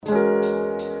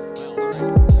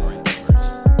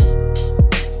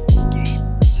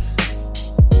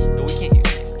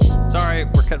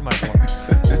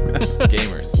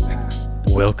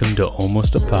Welcome to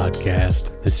Almost a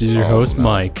Podcast. This is your host,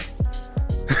 Mike.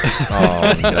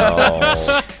 Oh,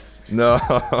 no. No.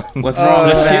 What's wrong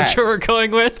with That's the that? intro we're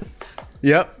going with?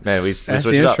 Yep. Man, we That's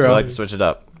switch the it up. We intro. like to switch it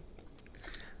up.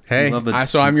 Hey, Love it.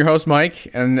 so I'm your host, Mike,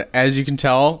 and as you can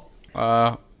tell,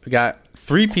 we got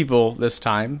three people this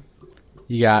time.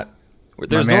 You got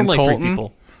There's my man normally Colton. three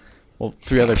people. Well,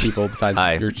 three other people besides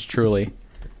Hi. yours truly.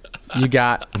 You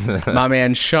got my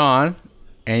man Sean,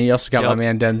 and you also got my Yep.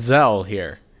 man Denzel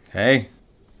here. Hey,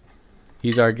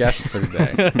 He's our guest for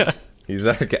today. He's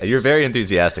okay. You're very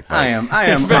enthusiastic, Mike. I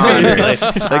am honored.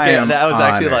 I am that was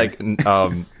honored. actually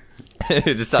like,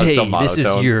 it just sounds so monotone. this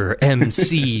is your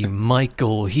MC,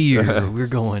 Michael here. We're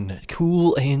going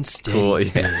cool and steady Cool,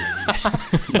 today.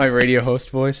 My radio host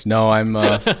voice. No, I'm.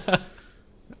 All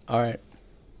right,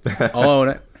 I'll own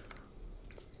it.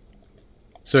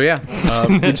 So yeah,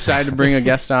 we decided to bring a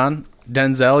guest on.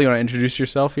 Denzel, you want to introduce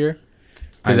yourself here?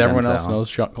 Because I'm everyone else Denzel.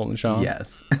 knows Colton Sean.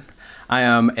 Yes. I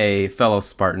am a fellow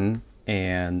Spartan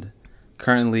and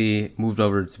currently moved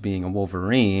over to being a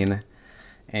Wolverine.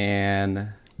 And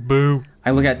Boo. I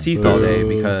look at teeth all day Boo.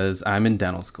 because I'm in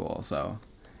dental school. So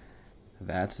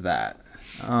that's that.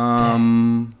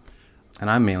 And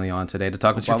I'm mainly on today to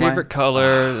talk What's your about favorite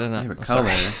color? my favorite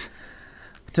color.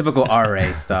 Typical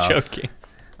RA stuff. Joking.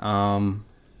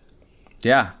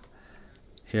 Yeah,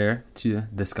 here to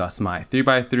discuss my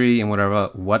 3x3 and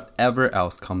whatever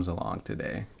else comes along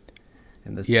today.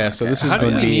 In this Yeah, so this is How did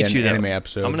going to we be meet an you, though? anime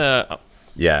episode. I'm gonna.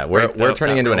 Yeah, we're Break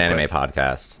turning that into an real anime quick.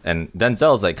 podcast, and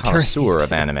Denzel's like connoisseur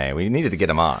of anime. We needed to get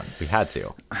him on. We had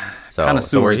to.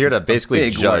 So we're here to basically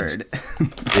big judge. word.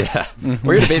 Yeah,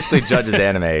 we're here to basically judge his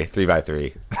anime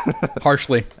 3x3,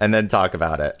 Harshly. and then talk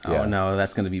about it. Oh Yeah. no,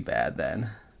 that's gonna be bad then.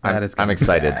 I'm That is gonna be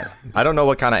excited. bad. I don't know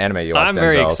what kind of anime you watch, I'm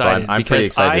very Denzel, excited so I'm because pretty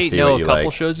excited to I see know what a you couple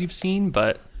like. shows you've seen,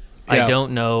 but Yeah. I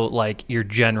don't know like your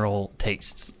general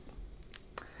tastes.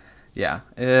 Yeah,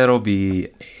 it'll be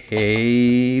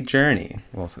a journey.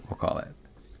 We'll call it.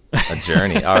 A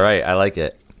journey. All right, I like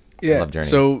it. I Yeah. love journeys.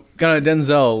 So, kind of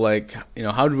Denzel, like,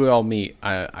 how did we all meet?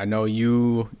 I know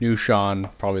you knew Sean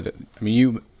probably.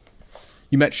 You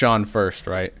met Sean first,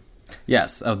 right?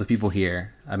 Yes, of the people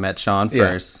here, I met Sean Yeah.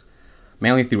 first,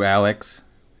 mainly through Alex,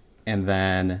 and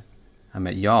then I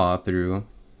met y'all through.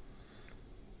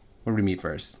 Where did we meet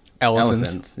first?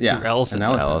 Ellison's. Yeah, Through Ellison's, and I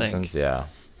Ellison's. think. Ellison's, yeah.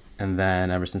 And then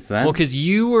ever since then, Well, because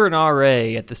you were an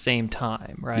RA at the same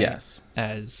time, right? Yes.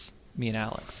 As me and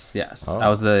Alex. yes, Oh. I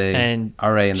was the And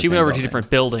RA in the she same went over to building. a different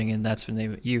building, and that's when they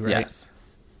met you, right? Yes,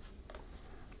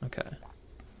 Okay.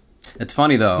 it's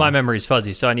funny though. My memory's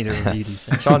fuzzy, so I need to review these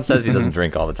things. Sean says he doesn't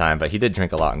drink all the time, but he did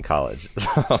drink a lot in college.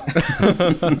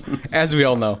 As we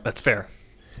all know. That's fair.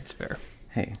 That's fair.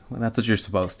 Hey, well, that's what you're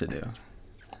supposed to do.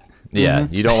 Yeah,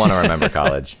 you don't want to remember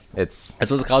college. It's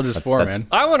That's what the college is for, that's- man.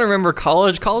 I want to remember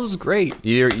college. College was great.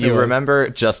 you was. remember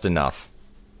just enough.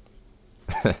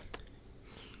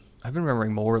 I've been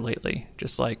remembering more lately,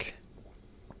 just like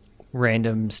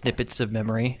random snippets of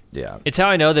memory. Yeah. It's how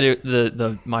I know that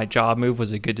the my job move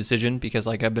was a good decision because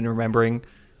like I've been remembering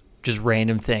just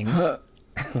random things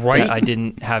Right? that I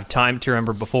didn't have time to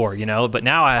remember before, But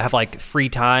now I have like free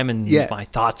time and Yeah. my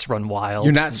thoughts run wild.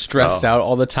 You're not stressed Oh. out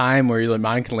all the time where your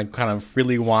mind can like kind of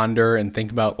freely wander and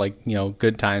think about like,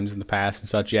 good times in the past and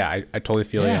such. Yeah, I totally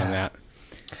feel you Yeah. on that.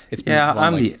 It's been Yeah, fun,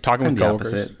 I'm like, the talking I'm with the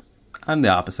coworkers. opposite. I'm the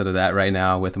opposite of that right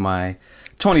now with my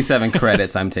 27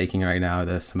 credits I'm taking right now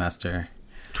this semester.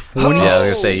 Yeah, I was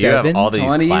gonna say you have all these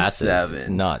 27. classes. It's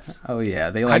nuts. Oh yeah,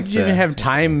 they How like. did you even have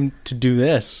time to do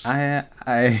this?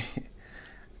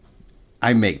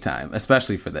 I make time,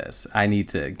 especially for this. I need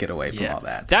to get away from yeah. all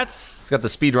that. That's It's got the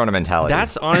speedrunner mentality.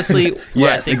 honestly what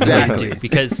Yes, I think we exactly. need to do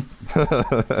because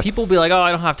people be like, "Oh,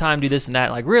 I don't have time to do this and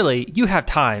that." Like, really, you have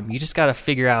time. You just got to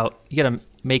figure out. You got to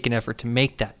make an effort to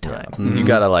make that time. You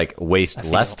gotta like waste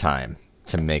less time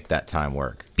to make that time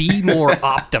work. Be more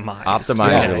optimized.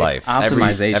 Optimize okay? your life. Every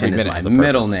Optimization minute is my has a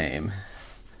middle purpose. name.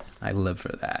 I live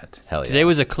for that. Hell yeah. Today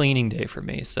was a cleaning day for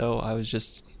me, so I was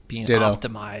just being Ditto.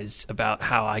 optimized about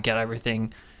how I get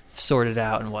everything sorted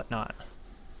out and whatnot.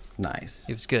 Nice.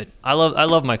 It was good. I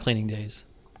love my cleaning days.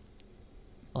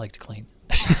 I like to clean.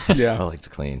 I Yeah. like to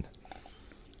clean.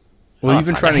 Well, Oh, you've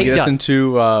been I trying to hate get us dust.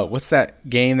 into what's that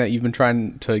game that you've been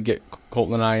trying to get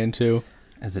Colton and I into?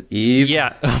 Is it Eve?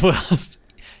 Yeah,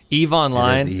 Eve It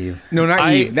Online. is Eve. No, not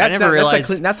I- Eve. I That's never not,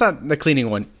 realized- that's not the cleaning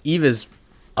one. Eve is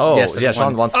Oh, Yes, yeah, there's Sean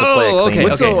one. wants to play a Oh, clean okay,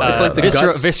 What's okay. the- it's like the viscera,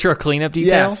 guts- viscera cleanup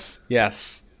detail.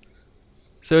 yes.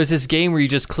 So it's this game where you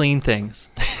just clean things.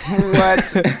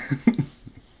 What?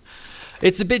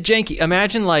 It's a bit janky.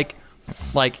 Imagine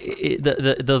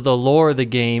the lore of the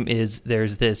game is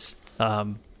there's this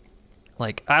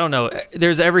like I don't know.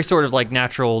 There's every sort of like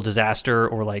natural disaster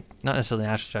or like not necessarily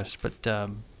natural disaster, but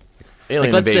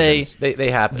alien like, let's invasions. say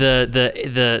They happen.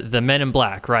 the Men in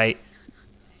Black, right?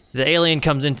 The alien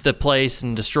comes into the place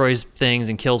and destroys things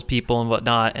and kills people and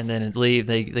whatnot, and then they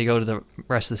go to the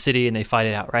rest of the city and they fight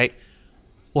it out, right?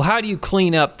 Well, how do you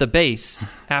clean up the base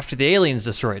after the aliens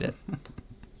destroyed it?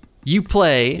 You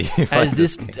play as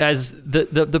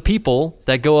the people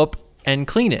that go up and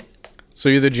clean it. So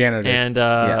you're the janitor. And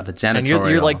the janitorial. and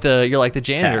you're like the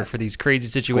janitor cast for these crazy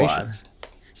situations.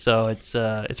 Squad.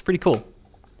 So it's pretty cool.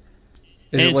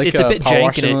 Is And it like it's a bit Power jank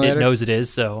Wash and it Simulator? knows it is,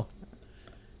 so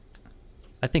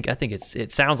I think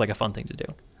it sounds like a fun thing to do.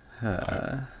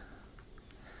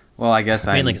 Well, I guess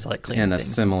I'm Mainly 'cause I like cleaning in a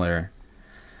things. similar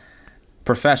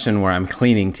profession where I'm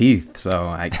cleaning teeth, so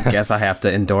I guess I have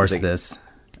to endorse this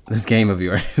game of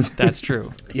yours. That's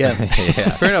true. Yeah.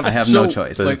 Fair enough. I have no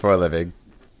choice. Does it Like, for a living.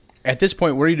 at this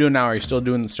point, what are you doing now? Are you still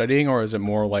doing the studying, or is it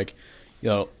more like,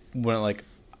 when like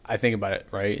I think about it,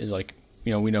 right? Is like,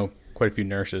 we know quite a few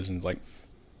nurses, and it's like,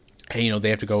 hey, they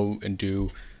have to go and do,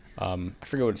 I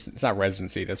forget what it's not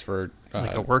residency. That's for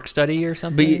Like a work study or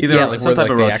something. Either like some where, type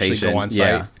of they actually rotation. go on site.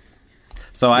 Yeah.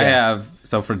 So I Yeah.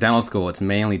 have for dental school, it's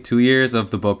mainly 2 years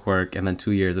of the book work and then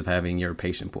 2 years of having your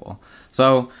patient pool.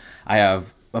 So I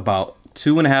have about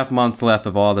 2.5 months left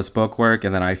of all this book work,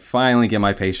 and then I finally get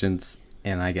my patients,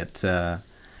 and I get to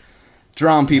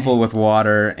drown people with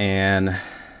water and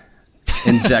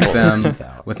inject them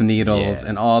with needles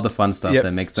and all the fun stuff Yep.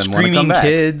 that makes them want to Screaming come back.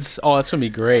 kids. Oh, that's gonna be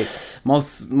great.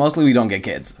 Mostly we don't get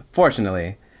kids,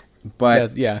 fortunately,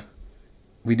 but Yeah.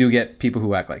 we do get people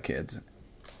who act like kids.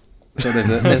 So there's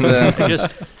a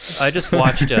I just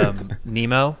watched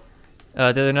Nemo the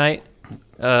other night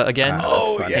again.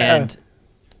 Oh, yeah. And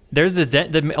there's this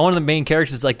one of the main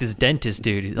characters is like this dentist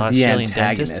dude, an Australian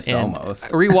antagonist dentist. And almost.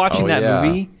 rewatching Oh, that yeah.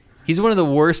 movie, he's one of the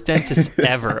worst dentists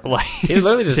ever. Like He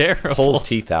literally just terrible. pulls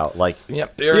teeth out. Like,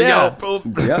 yep, there Yeah. we go.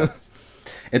 Boom. Yep.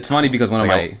 It's funny because one of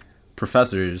Like my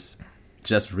professors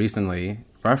just recently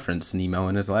referenced Nemo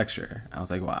in his lecture. I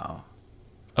was like, wow,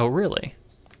 Oh, really?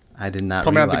 I did not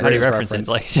Probably not the realize How do you this. Greatest reference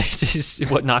it? reference. Like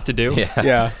just what not to do? Yeah.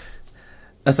 Yeah.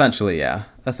 Essentially, yeah.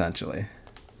 Essentially.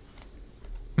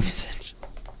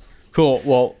 Cool.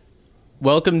 Well,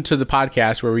 welcome to the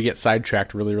podcast where we get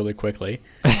sidetracked really, really quickly.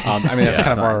 I mean, that's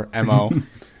kind of our MO.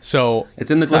 So It's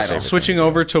in the title. switching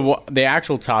over to what the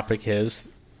actual topic is,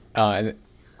 and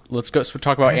let's go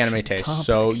talk about anime taste. topic.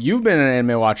 So you've been an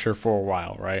anime watcher for a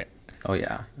while, right? Oh,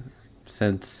 yeah.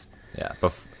 Since Yeah.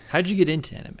 How'd you get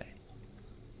into anime?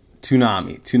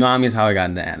 Toonami. Toonami is how I got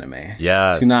into anime.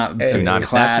 Yes. Toonami. Snaps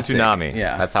Classic. for Toonami.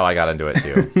 Yeah. That's how I got into it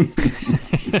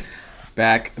too.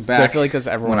 Back I feel like that's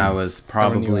everyone when I was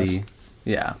everyone in the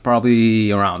probably,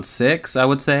 probably around 6, I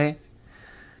would say,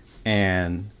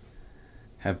 and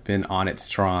have been on it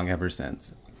strong ever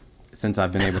since. Since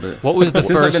I've been able to. What was the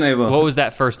since I've first? been able- What was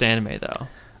that first anime though?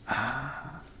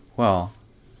 Well,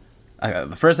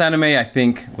 the first anime I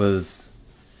think was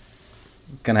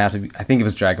gonna have to be. I think it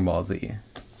was Dragon Ball Z.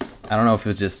 I don't know if it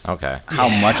was just Okay. how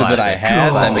much of it I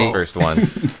had. That's I the mean, first one.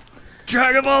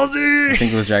 Dragon Ball Z. I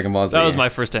think it was Dragon Ball Z. That was my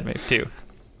first anime too.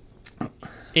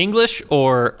 English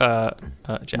or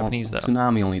Japanese though?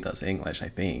 Toonami only does English, I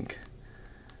think.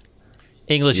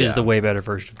 English is Yeah. the way better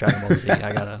version of Dragon Ball Z.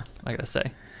 I gotta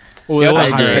say. Well, It that's was a a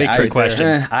hot great take right question.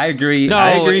 there. I agree. No,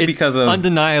 I agree it's because of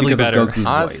undeniably because better. Of Goku's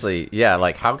Honestly, voice. yeah.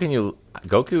 Like, how can you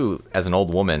Goku as an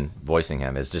old woman voicing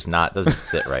him is just doesn't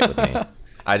sit right with me.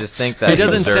 I just think that He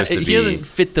doesn't. deserves to He be. doesn't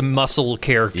fit the muscle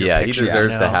character. Yeah, he picture,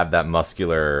 deserves you to know? have that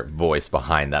muscular voice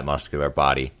behind that muscular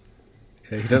body.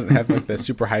 He doesn't have like the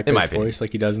super high In my pitched opinion. voice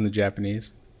like he does in the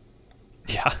Japanese.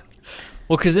 Yeah.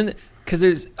 Well, because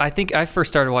there's. I think I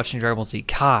first started watching Dragon Ball Z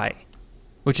Kai,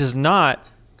 which is not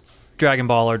Dragon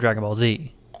Ball or Dragon Ball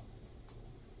Z.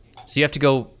 So you have to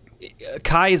go.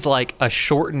 Kai is like a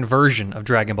shortened version of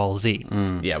Dragon Ball Z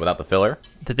Yeah, without the filler.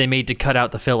 that they made to cut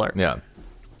out the filler. Yeah,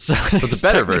 So it's a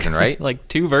better version, right? Like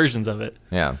 2 versions of it.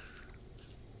 yeah.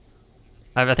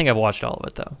 I think I've watched all of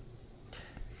it though,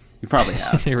 You probably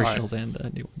have. the originals and the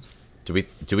new ones. Do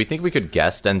we think we could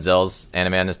guess Denzel's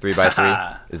anime on his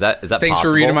 3x3? Is that Thanks possible?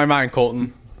 for reading my mind,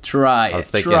 Colton. Try I was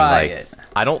it. thinking Try like it.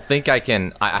 I don't think I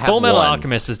can. I have Full Metal one.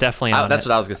 Alchemist is definitely on That's it.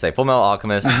 what I was gonna say. Full Metal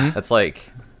Alchemist. That's like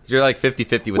you're like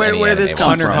 50-50 with Where- any where did anime this come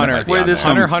one. from? Hunter, Might Hunter. be Where on did this there.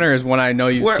 come Hunter, Hunter is one I know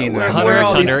you've seen. Where, that. Hunter where are x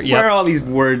all these, Hunter, yep. where are all these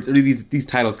words, or these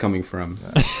titles coming from?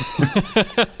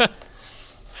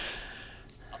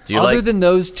 Do you Other like? than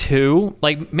those 2,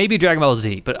 like maybe Dragon Ball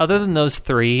Z, but other than those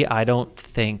 3, I don't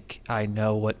think I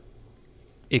know what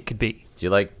it could be. Do you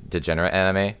like degenerate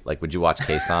anime? Like, would you watch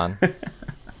Keisan?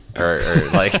 or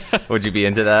like, would you be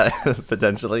into that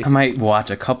potentially? I might watch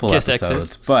a couple Kiss episodes,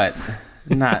 X's. but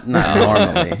not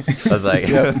normally. I was like,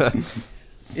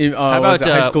 How about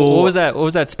high school? What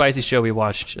was that spicy show we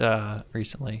watched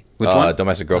recently? Which one?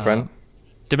 Domestic Girlfriend.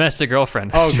 Domestic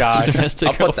Girlfriend. Oh, God.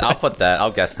 Domestic Girlfriend. I'll put that.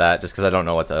 I'll guess that just because I don't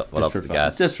know what else for to fun.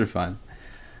 guess. Just for fun.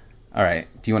 All right.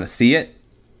 Do you want to see it?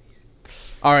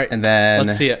 All right, And then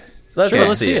let's see it. Let's Sure,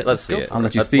 let's see see it. it. Let's see Let's it. go I'll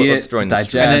let you Let's- see let's it, join the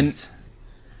stream. digest,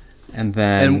 and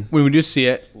then And when we do see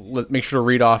it, make sure to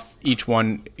read off each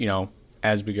one,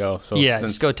 as we go. So Yeah,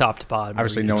 since- just go top to bottom.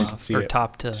 Obviously, no one can see or it.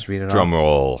 top to. just read it Drum off.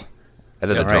 roll.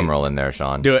 Edit Yeah, a drum right. roll in there,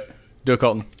 Sean. Do it,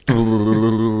 Colton. You're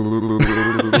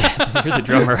the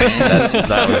drummer.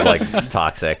 That was like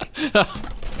toxic. All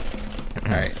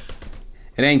right.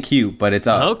 It ain't cute, but it's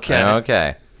up. Okay.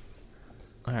 Okay.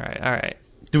 All right.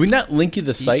 Do we not link you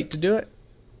the site to do it?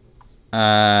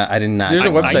 I did not. There's a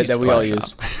I website used that we all Photoshop.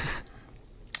 use.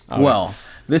 Well,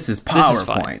 this is is fine.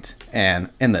 PowerPoint, and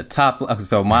in the top.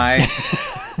 So my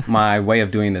my way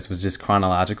of doing this was just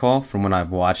chronological from when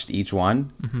I've watched each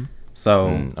one. Mm-hmm.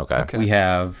 So Okay. we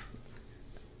have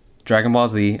Dragon Ball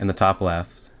Z in the top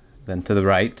left. Then to the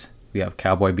right we have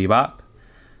Cowboy Bebop.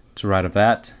 To the right of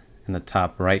that, in the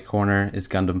top right corner, is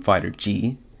Gundam Fighter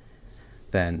G.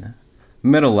 Then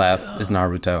middle left is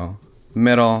Naruto.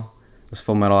 Middle is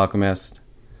Full Metal Alchemist.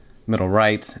 Middle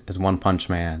right is One Punch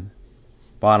Man.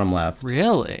 Bottom left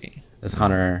Really? is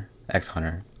Hunter x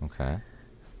Hunter. Okay.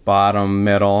 Bottom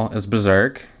middle is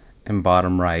Berserk. And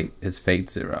bottom right is Fate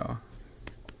Zero.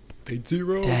 Fate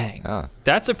Zero. Dang. Oh.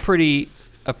 That's a pretty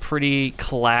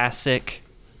classic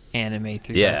anime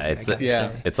through. Yeah, that, it's I gotta yeah.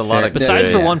 say. It's a lot of Besides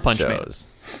good for One Punch Man. shows.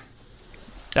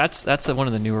 That's one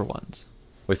of the newer ones.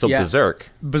 Wait, so Yeah. Berserk,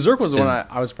 Berserk was the Is- one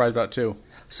I was surprised about too.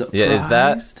 So Yeah, is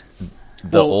that-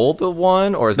 the Well, older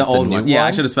one or is the it old new one? Yeah,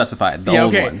 I should have specified the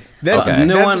old one. That, Okay. The new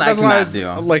that's- one I that's why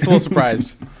cannot do. Like a little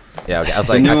surprised Yeah, okay. I was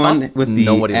like, new I one thought with the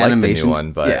nobody liked the new animations-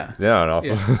 one, but yeah. I don't know.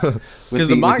 because With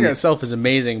the with manga itself is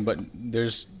amazing, but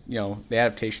there's the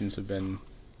adaptations have been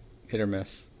hit or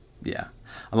miss. Yeah.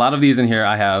 A lot of these in here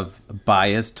I have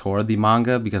bias toward the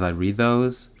manga because I read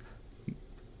those.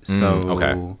 So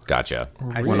Okay, gotcha.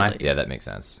 when I Yeah, that makes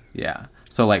sense. yeah.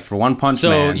 So like for One Punch So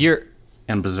Man you're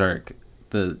and Berserk,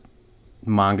 the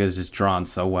manga is just drawn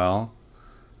so well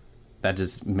that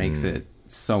just makes it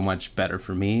so much better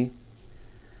for me.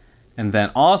 And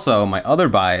then also my other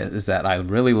bias is that I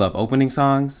really love opening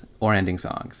songs or ending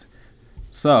songs.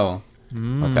 So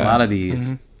Okay. a lot of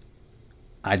these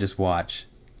I just watch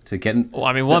to get in, well,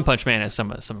 I mean, One Punch Man has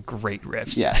some great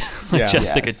riffs. yes. Yeah.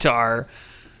 Just the Yes. guitar.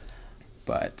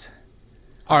 But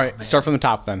All right, start from the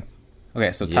top then.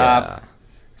 okay, so Yeah. top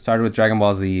started with Dragon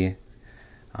Ball Z.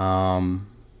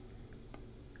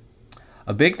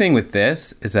 A big thing with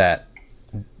this is that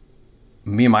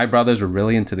me and my brothers were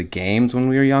really into the games when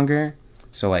we were younger.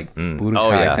 So like Budokai Oh,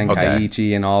 yeah.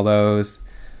 Tenkaichi and all those.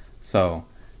 So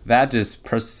that just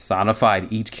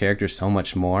personified each character so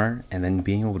much more, and then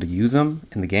being able to use them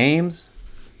in the games,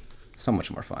 so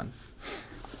much more fun.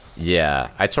 Yeah,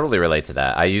 I totally relate to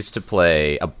that. I used to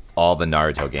play all the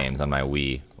Naruto games on my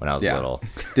Wii when I was Yeah. little.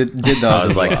 Did those I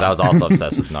was as like, well. 'cause I was also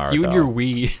obsessed with Naruto. You and your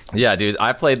Wii. Yeah, dude,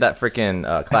 I played that freaking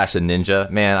Clash of Ninja.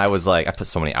 Man, I was like, I put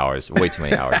so many hours, way too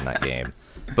many hours in that game.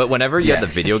 But whenever you had the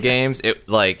video games, it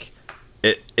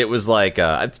was like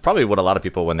it's probably what a lot of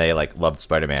people when they like loved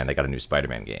Spider-Man, they got a new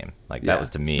Spider-Man game. Like that Yeah. was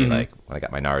to me like when I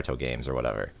got my Naruto games or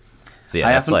whatever. So yeah,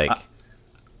 I that's often- like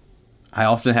I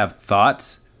often have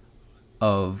thoughts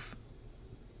of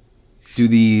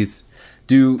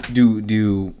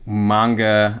do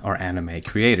manga or anime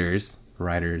creators,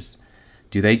 writers,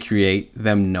 do they create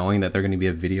them knowing that they're going to be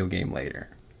a video game later?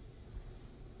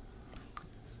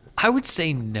 I would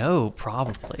say no,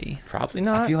 probably. probably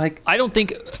not. I feel like I don't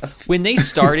think when they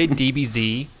started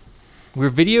DBZ, were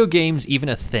video games even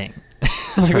a thing?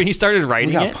 Like when he started we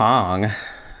writing got it. Pong.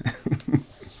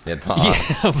 Yeah, Pong.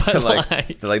 Yeah, but like,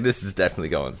 like, they're like this is definitely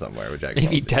going somewhere with Dragon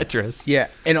maybe Ball Z. Tetris. Yeah,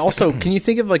 and also, can you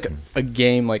think of like a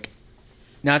game like,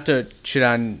 not to shit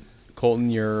on Colton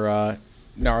your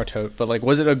Naruto, but like,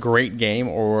 was it a great game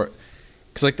or?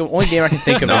 Because like the only game I can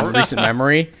think of in recent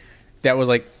memory that was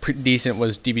like pretty decent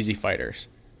was DBZ Fighters.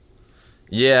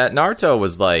 Yeah, Naruto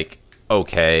was like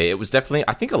okay. It was definitely.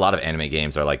 I think a lot of anime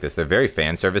games are like this. They're very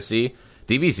fan servicey.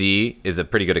 DBZ is a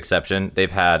pretty good exception.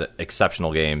 They've had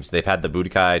exceptional games. They've had the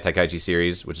Budokai Tenkaichi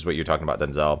series, which is what you're talking about,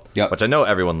 Denzel, Yep. which I know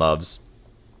everyone loves,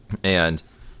 and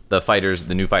the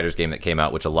new Fighters game that came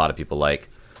out, which a lot of people like.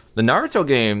 The Naruto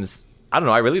games, I don't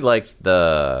know. I really liked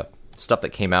the stuff that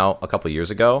came out a couple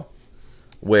years ago,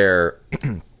 where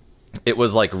it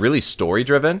was like really story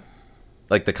driven.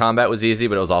 Like the combat was easy,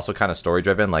 but it was also kind of story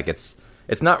driven. Like it's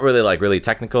it's not really like really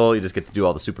technical. You just get to do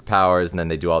all the superpowers, and then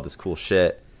they do all this cool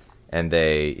shit, and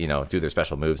they do their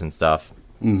special moves and stuff.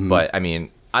 But I mean,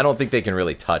 I don't think they can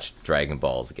really touch Dragon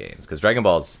Ball's games, because Dragon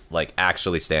Ball's like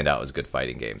actually stand out as good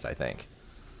fighting games, I think.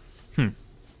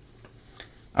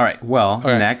 All right. Well,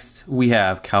 Okay. next we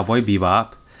have Cowboy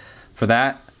Bebop. For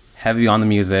that, heavy on the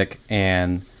music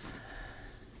and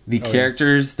the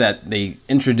characters that they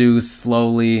introduce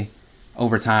slowly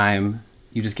over time.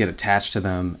 You just get attached to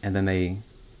them, and then they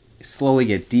slowly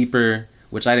get deeper,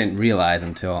 which I didn't realize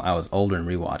until I was older and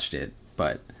rewatched it.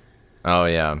 But Oh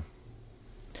yeah.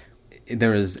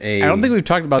 there is a. I don't think we've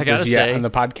talked about I gotta this yet say- on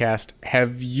the podcast.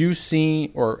 Have you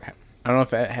seen, or I don't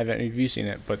know if have any of you seen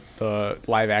it, but the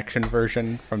live action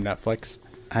version from Netflix?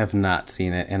 I have not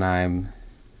seen it, and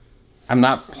I'm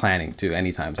not planning to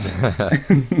anytime soon. I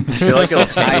feel like it'll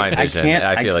take my I vision. can't.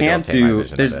 I I feel like it'll can't take my do.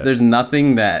 vision There's of it. there's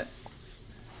nothing that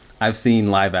I've seen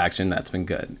live action that's been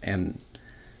good, and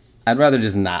I'd rather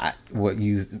just not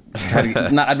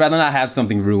I'd rather not have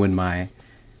something ruin my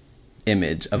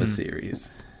image of a series.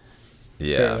 Fair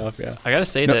Yeah. enough, yeah. I gotta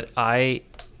say that I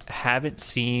haven't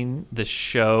seen the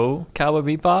show Cowboy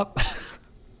Bebop.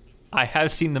 I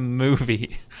have seen the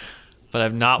movie, but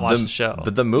I've not watched the show.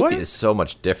 But the movie What? is so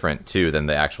much different too than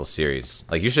the actual series.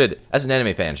 Like you should, as an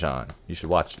anime fan, Sean, you should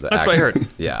watch the. That's what I heard.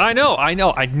 Yeah, I know. I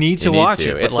need to You need watch to.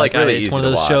 it, but It's, like, really it's easy one to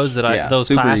of those watch. shows that those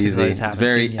super classics easy. that I It's haven't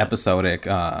very seen yet. episodic,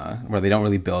 where they don't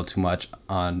really build too much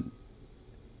on.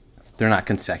 They're not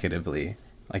consecutively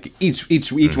like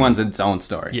each one's its own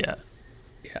story. Yeah.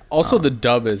 Yeah. Also, the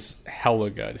dub is hella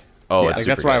good. Oh, Yeah. it's Like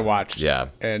super that's what I good. watched. Yeah,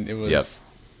 and it was Yep.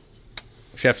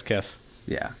 chef's kiss.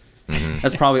 Yeah. Mm-hmm.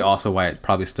 That's probably also why it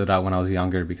probably stood out when I was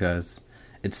younger, because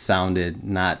it sounded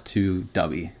not too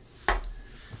dubby.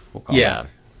 We'll call yeah. it.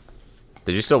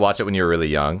 Did you still watch it when you were really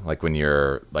young, like when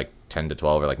you're like 10 to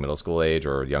 12 or like middle school age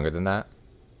or younger than that?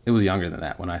 It was younger than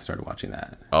that when I started watching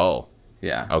that. Oh,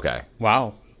 Yeah. okay.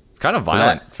 Wow. It's kind of So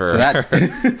violent that, for. so that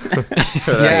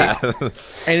Yeah,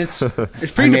 and it's I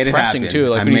pretty made it depressing happen. too.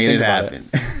 Like I when you made think it about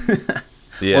happen.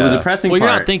 yeah. Well, the depressing Well, you're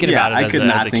part. not thinking yeah, about it I as could a-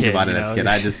 not as a think kid, about it you as a know? kid.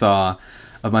 I just saw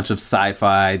a bunch of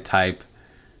sci-fi type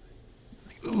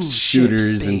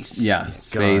shooters and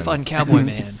space. Fun cowboy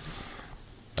man.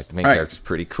 Like the main All right. character's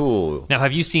pretty cool. Now,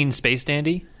 have you seen Space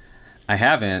Dandy? I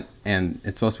haven't, and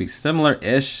it's supposed to be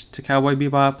similar-ish to Cowboy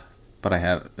Bebop, but I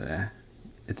have.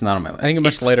 It's not on my list. I think a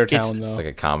much It's- later it's- town though. It's like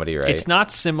a comedy, right? It's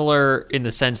not similar in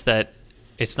the sense that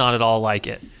it's not at all like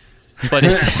it. But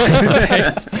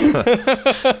it's,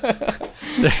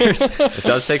 there's It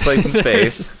does take place in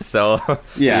space, so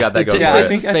yeah, you got that going. yeah. for I it.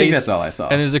 think Space, that's all I saw.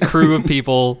 and there's a crew of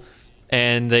people,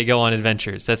 and they go on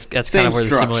adventures. That's kind Same of where the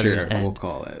similarities structure, we'll end.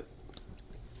 call it.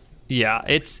 Yeah,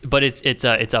 it's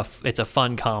a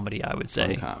fun comedy, I would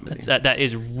say. Fun comedy. That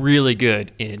is really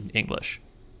good in English.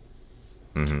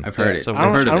 I've heard it. so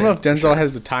I've heard I of don't know it, if Denzel for sure.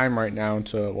 has the time right now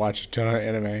to watch a ton of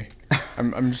anime.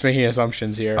 I'm just making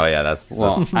assumptions here. Oh yeah, that's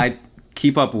Well, I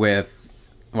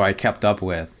kept up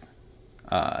with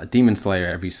Demon Slayer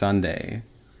every Sunday.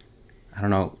 I don't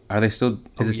know. Are they still?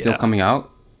 Is it still yeah. coming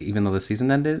out even though the season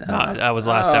ended? That was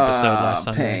last episode last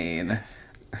Sunday. Pain.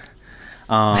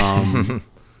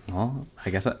 Well, I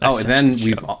guess. And such then a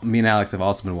good me and Alex have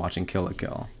also been watching Kill la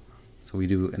Kill, so we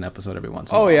do an episode every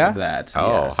once in a Oh, while. yeah? Of that.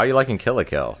 Oh, yes. how you liking Kill la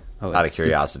Kill? Oh, Out of it's-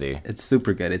 curiosity. It's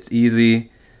super good. It's easy.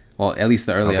 Well, at least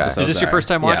the early Okay. episodes. Is this your are. first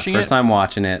time watching yeah, first it? time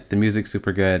watching it. The music's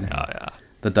super good. Oh yeah.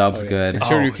 The dub's Oh, yeah. good. It's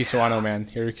Hiroyuki Sawano, man.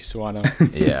 Hiroyuki Sawano.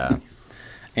 Yeah.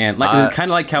 And like kind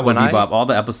of like Cowboy when I- Bebop, all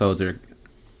the episodes are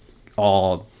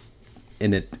all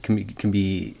in it. Can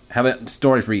be have a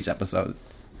story for each episode.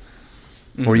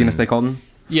 What were you gonna say, Colton?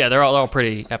 Yeah, they're all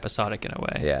pretty episodic in a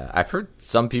way. Yeah, I've heard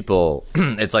some people.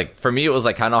 It's like for me, it was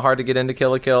like kind of hard to get into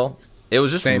Kill la Kill. It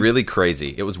was just Same. really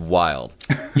crazy. It was wild,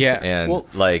 Yeah. and well,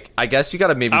 like I guess you got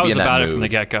to maybe I be was in that about mood. it from the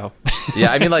get go.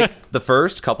 Yeah, I mean, like the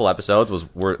first couple episodes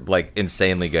were like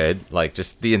insanely good. Like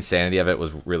just the insanity of it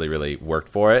was really worked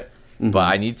for it. But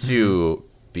I need to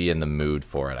be in the mood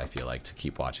for it. I feel like to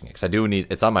keep watching it because I do need.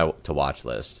 It's on my to watch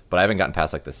list, but I haven't gotten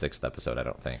past like the 6th episode. I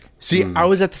don't think. see, I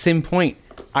was at the same point.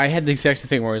 I had the exact same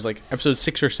thing where it was like episode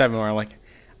 6 or 7 where I'm like,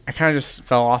 I kind of just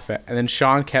fell off it. And then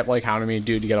Sean kept like hounding me,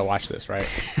 dude, you got to watch this, right?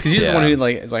 Because he's the one Yeah. who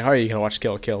like is like, oh, you got to watch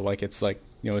Kill la Kill. Like it's like,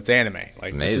 you know, it's anime.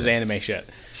 Like this is amazing. anime shit.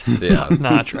 Yeah.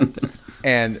 Notch right there.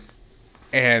 And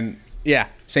yeah,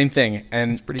 same thing.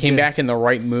 And pretty came good. back in the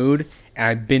right mood, and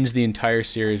I binged the entire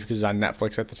series because it's on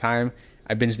Netflix at the time.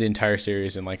 I binged the entire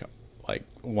series in like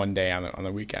one day on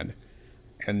the weekend,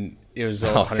 and it was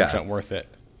Oh, 100% God. worth it.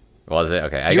 Was it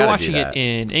okay? I You're gotta watching do it that.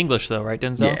 in English though, right,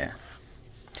 Denzel? Yeah.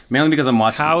 Mainly because I'm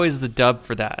watching. How is the dub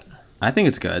for that? I think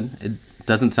it's good. It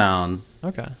doesn't sound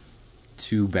Okay.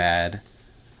 too bad.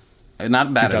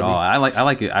 Not bad at Dubby. all. I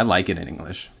like it. I like it in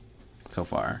English so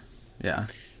far. Yeah,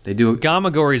 they do.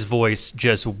 Gamagori's voice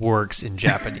just works in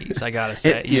Japanese. I gotta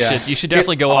say, Yeah. you should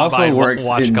definitely It go out also by and works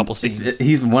watch a in- couple scenes.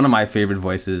 He's one of my favorite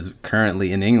voices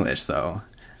currently in English. So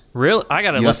Really, I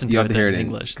gotta listen to you it have to hear in it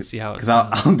English to see how it's.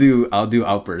 because I'll do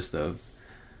outbursts of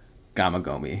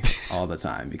Gamagomi all the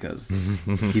time because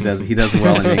he does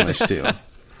well in English too.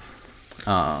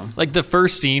 Like the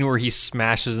first scene where he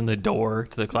smashes in the door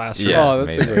to the classroom. Yeah. Oh, it's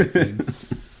that's a great scene.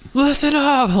 Listen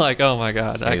up! Like, oh my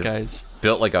god, that He's guy's.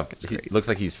 built like a. He great. looks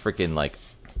like he's freaking like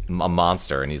a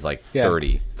monster, and he's like Yeah.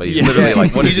 30, but he's Yeah. literally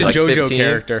like what is He's he a like JoJo 15?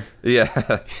 character.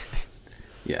 Yeah.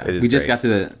 Yeah, It is we just great. got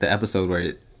to the episode where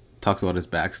it talks about his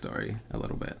backstory a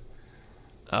little bit.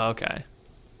 Oh, okay.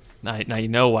 Now you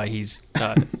know why he's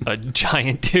a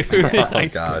giant dude in high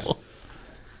gosh. school.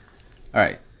 All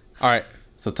right. All right.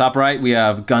 So top right, we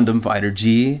have Gundam Fighter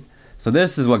G. So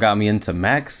this is what got me into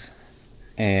mechs,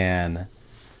 and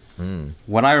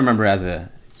what I remember as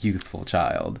a youthful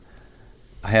child,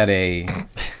 I had a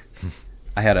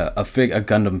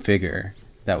Gundam figure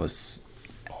that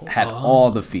had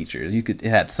all the features. It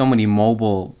had so many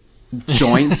mobile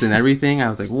joints and everything. I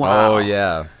was like, wow. Oh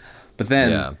yeah. But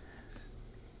then Yeah.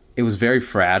 it was very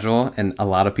fragile and a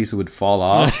lot of pieces would fall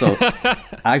off. So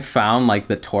I found like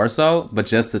the torso, but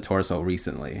just the torso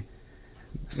recently.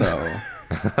 So,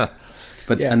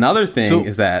 but Yeah. another thing So-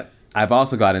 is that I've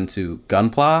also got into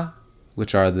Gunpla,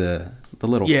 which are the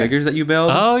little Yeah. figures that you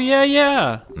build. Oh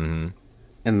yeah.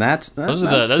 And that's Those are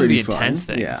that's the pretty intense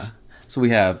fun. things. Yeah. So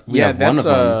we have one that's of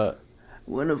them.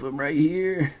 One of them right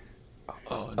here.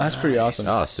 that's pretty awesome.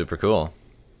 Oh, super cool.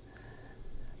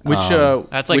 Which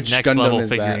That's like which next Gundam level is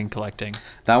that? figurine collecting.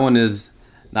 That one is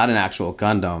not an actual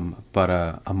Gundam, but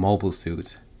a mobile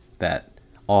suit that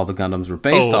all the Gundams were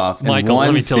based Oh, off in Michael, one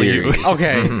let me tell you. series.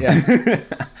 Okay, yeah.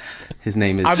 His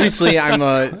name is Obviously, I'm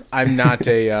not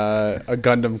a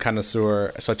Gundam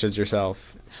connoisseur such as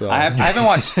yourself. So I haven't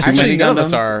watched too actually many none of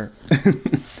Gundams. us are.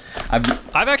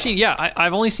 I've actually,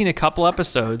 I've only seen a couple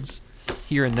episodes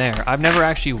here and there. I've never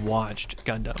actually watched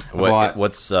Gundam.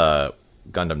 What's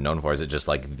Gundam known for? Is it just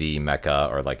like the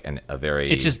mecha or like a very?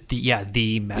 It's just the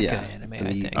mecha anime. I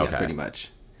think. Yeah, Okay. pretty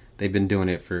much. They've been doing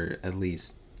it for at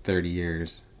least 30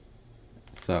 years.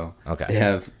 So Okay. they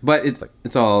have, but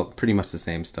it's all pretty much the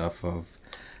same stuff of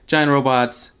giant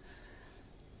robots,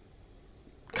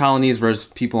 colonies versus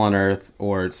people on Earth,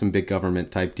 or some big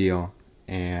government type deal,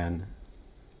 and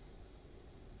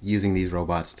using these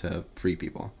robots to free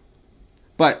people.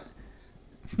 But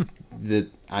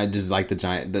I just like the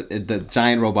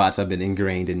giant robots have been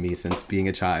ingrained in me since being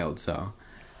a child, so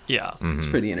Yeah. it's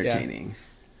Mm-hmm. pretty entertaining.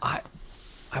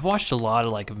 I've watched a lot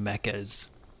of like mechas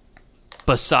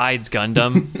besides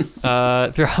Gundam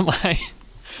throughout my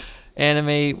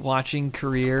anime watching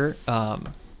career.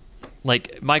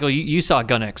 Like Michael, you saw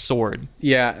Gun X Sword.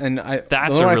 Yeah, and That's the a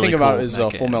one I really think about cool is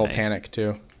mecha Full Metal anime. Panic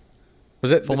too.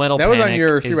 Was it Full Metal That was on Panic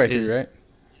your is- 3x3, is- right?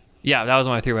 Yeah, that was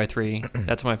my 3x3.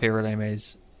 That's my favorite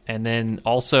animes. And then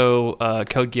also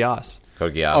Code Geass.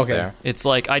 Code Geass Okay. there. It's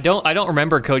like I don't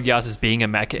remember Code Geass as being a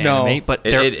mecha No. anime, but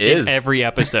It- they're it is. in every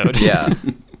episode. Yeah.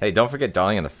 Hey, don't forget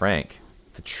Darling in the Frank,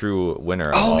 the true winner.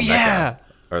 Of Oh, all yeah.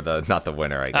 mecha. Or not the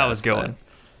winner. I guess. That was good but one.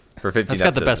 For 15 That's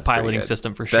got the episodes, best it's pretty piloting good.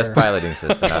 system for Best sure. piloting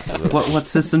system, absolutely. What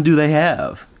system do they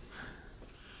have?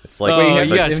 It's like Oh, Wait,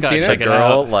 you guys haven't gotta seen it? check the it girl,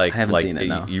 out. like, I haven't like seen it,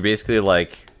 no. you basically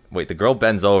like. Wait, the girl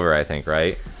bends over, I think,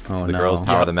 right? Oh, the no. girls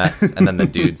power the mess, and then the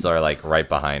dudes are like right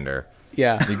behind her.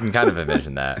 Yeah. You can kind of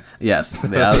envision that. Yes,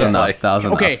 that was enough. That was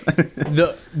enough. Okay,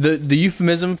 the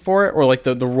euphemism for it, or like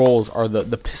the roles, are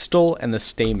the pistol and the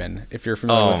stamen. If you're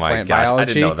familiar Oh with my plant gosh, I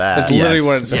biology, did know that. That's literally Yes.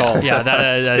 what it's called. Yeah,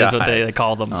 that is what God. they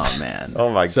call them. Oh man. Oh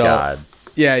my So- god.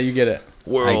 Yeah, you get it.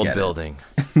 World get it. building.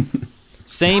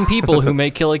 Same people who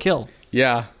make Kill la Kill.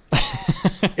 Yeah,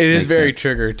 it is Makes very sense.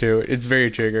 trigger too. It's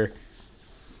very trigger.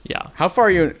 Yeah. How far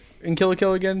are you in Kill la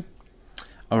Kill again?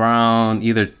 Around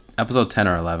either episode 10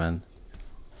 or 11.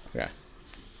 Yeah.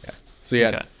 So yeah,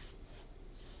 Okay.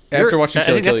 after You're- watching I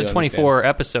Kill la think Kill, that's a you 24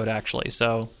 episode actually.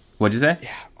 So What'd you say?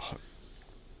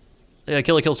 yeah,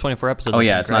 Kill la Kill's 24 episodes. Oh, I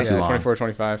yeah, think, it's not right? too long. 24,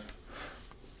 25.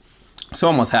 So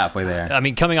almost halfway there. I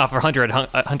mean, coming off of Hunter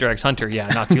x Hunter, yeah,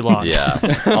 not too long. Yeah.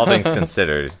 All things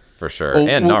considered, for sure. Well,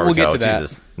 and we'll- Naruto. we'll get to that.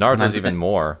 Jesus. Naruto's even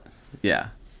more. Yeah.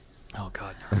 Oh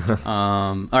god.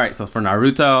 All right, so for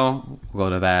Naruto, we'll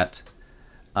go to that.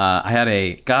 I had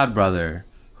a god brother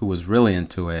who was really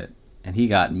into it, and he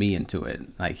got me into it.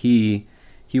 Like he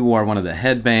wore one of the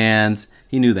headbands.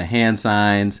 He knew the hand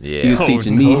signs. Yeah. He was Oh,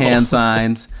 teaching me no. hand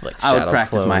signs. like I would shadow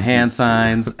practice my clone hand jutsu.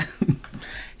 signs.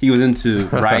 He was into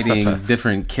writing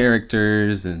different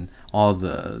characters and all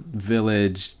the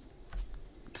village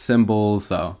symbols.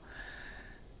 So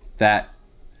that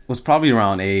was probably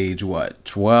around age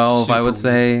 12, I would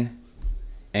say,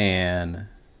 and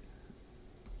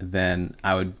then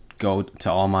I would go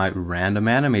to all my random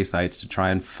anime sites to try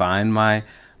and find my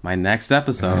next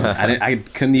episode. I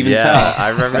couldn't even tell. I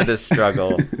remember this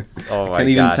struggle. Oh my Couldn't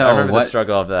even god, tell I remember what- the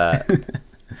struggle of that.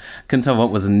 Couldn't tell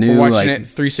what was We're new. watching Like, it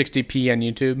 360p on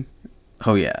YouTube.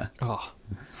 oh yeah, Oh,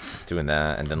 Doing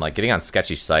that, and then like getting on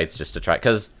sketchy sites just to try.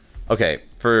 Because okay,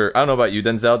 I don't know about you,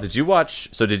 Denzel.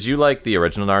 Did you like the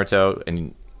original Naruto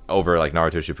and over like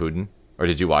Naruto Shippuden, or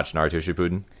did you watch Naruto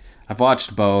Shippuden? I've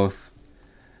watched both.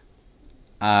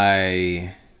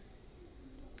 I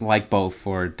like both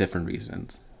for different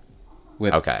reasons.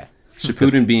 With Okay.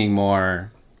 Shippuden being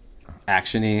more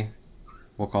actiony,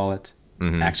 we'll call it,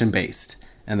 action based,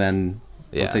 and then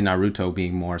Yeah. let's say Naruto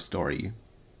being more story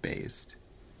based.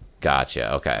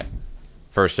 Gotcha. Okay.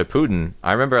 For Shippuden,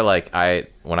 I remember like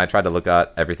when I tried to look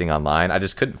at everything online, I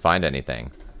just couldn't find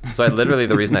anything. So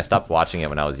the reason I stopped watching it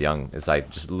when I was young is I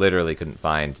just literally couldn't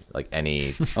find like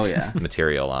any Oh yeah,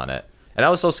 material on it. And I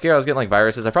was so scared I was getting like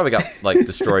viruses. I probably got like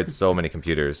destroyed so many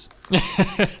computers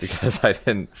because I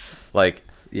didn't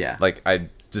yeah. like I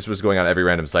just was going on every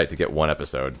random site to get one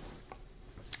episode.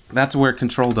 That's where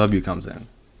Control W comes in.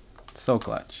 So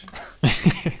clutch.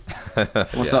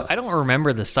 What's Yeah. up? I don't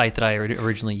remember the site that I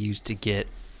originally used to get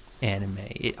anime.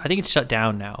 I think it's shut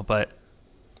down now, but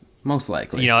Most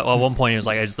likely. you know, at one point it was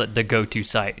like it's the go-to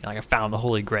site. Like I found the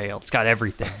Holy Grail. It's got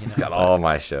everything. You know? It's got all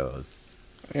my shows.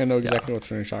 I know exactly what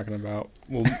you're talking about.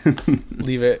 We'll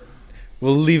leave it.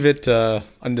 We'll leave it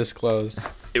undisclosed.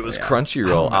 It was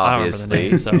Crunchyroll, I don't remember the obviously.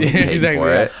 name, so- We paid Exactly, for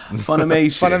yeah. it.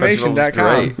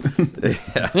 Funimation.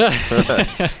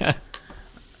 Funimation.com.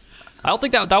 I don't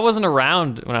think that wasn't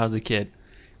around when I was a kid.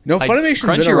 No, Like, Funimation's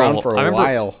been Crunchyroll, around for I a remember-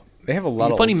 while. They have a lot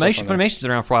of old stuff on there. Funimation's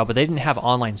been around for a while, but they didn't have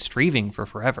online streaming for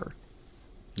forever.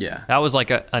 Yeah. That was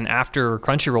like an after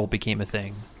Crunchyroll became a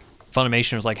thing.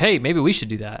 Funimation was like, hey, maybe we should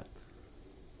do that.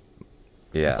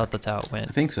 I Yeah. thought that's how it went.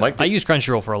 I think so. Mike, I used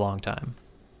Crunchyroll for a long time.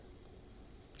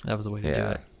 That was the way to do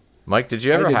Yeah. it. Mike, did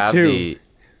you ever did have too.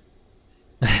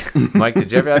 Mike,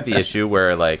 did you ever have the issue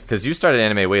where like because you started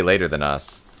anime way later than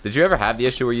us? Did you ever have the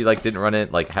issue where you like didn't run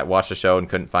it like watch the show and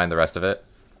couldn't find the rest of it?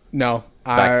 No,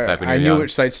 Back when you I were knew young.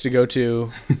 which sites to go to.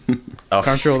 Oh,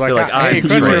 Crunchyroll, like, you're like hey, I'm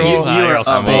Crunchyroll. trained. You are you're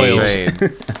spoiled.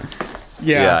 Trained.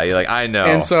 Yeah. Yeah, you're like I know.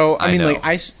 And so I mean, know. like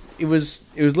it was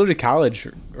literally college,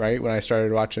 right, when I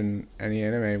started watching any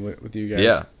anime with you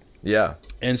guys. yeah.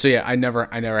 And so yeah, I never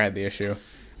had the issue.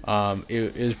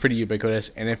 It was pretty ubiquitous,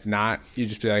 and if not, you'd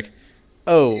just be like,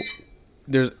 oh,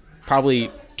 there's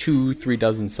probably 2-3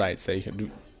 dozen sites that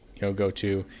you can go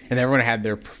to, and everyone had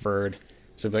their preferred.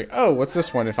 So it'd be like, oh, what's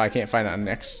this one? If I can't find it on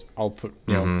X, I'll pull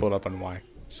it up on Y.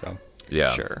 So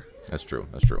Yeah. Sure. That's true.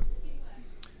 That's true.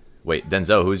 Wait,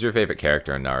 Denzo, who's your favorite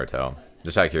character in Naruto?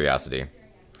 Just out of curiosity.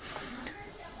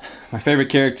 My favorite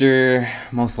character,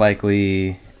 most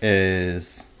likely,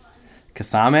 is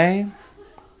Kasame,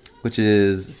 which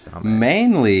is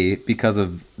mainly because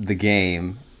of the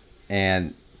game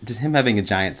and just him having a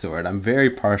giant sword. I'm very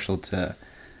partial to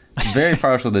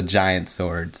giant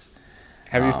swords.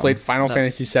 have you played Final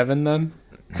Fantasy VII then?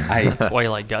 That's why you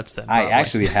like Guts then. I probably.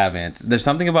 actually haven't. There's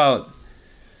something about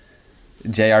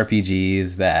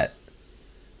JRPGs that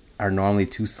are normally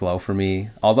too slow for me.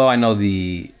 Although I know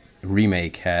the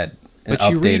remake had an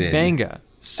But you updated. read manga,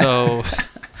 so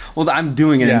Well, I'm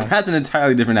doing it. Yeah. And that's an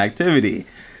entirely different activity.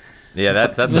 Yeah,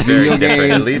 that's a very Video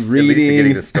different. At games, least you're getting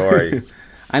reading. the story.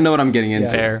 I know what I'm getting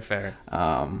into. fair.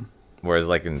 Whereas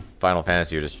like in Final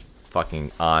Fantasy, you're just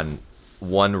fucking on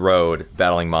one road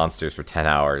battling monsters for 10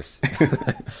 hours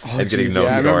and getting Jeez, no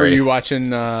yeah, I remember story. you watching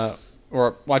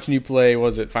watching you play.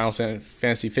 Was it Final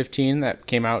Fantasy 15 that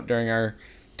came out during our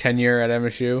tenure at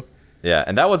MSU? Yeah,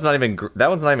 and that one's not even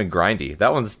grindy.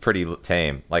 That one's pretty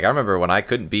tame. Like I remember when I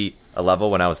couldn't beat a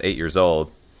level when I was 8 years old,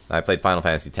 and I played Final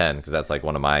Fantasy 10 because that's like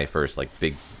one of my first like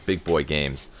big boy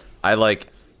games. I like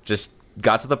just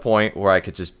got to the point where I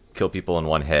could just kill people in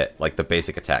one hit. Like the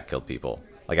basic attack killed people.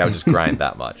 Like I would just grind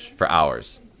that much for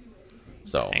hours.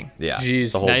 So Dang. yeah,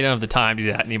 Jeez. the whole- Now you don't have the time to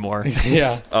do that anymore.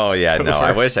 Yeah. oh yeah, It's no, I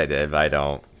over. wish I did, but I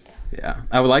don't. Yeah,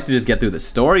 I would like to just get through the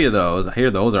story of those. I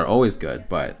hear those are always good,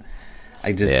 but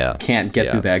I just Yeah. can't get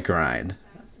Yeah. through that grind.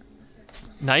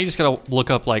 Now you just gotta look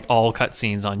up like all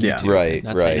cutscenes on Yeah. YouTube. Right,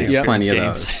 That's how right. you There's Plenty of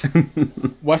experience those.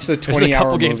 games. Watch the There's a 20-hour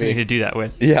couple games you need movie. to do that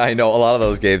with. Yeah, I know. A lot of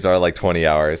those games are like 20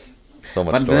 hours. So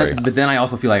much story. But then I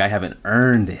also feel like I haven't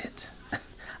earned it.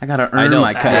 I gotta earn I know.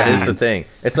 my That is the cutscenes. thing.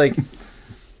 It's like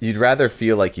you'd rather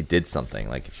feel like you did something.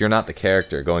 Like if you're not the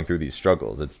character going through these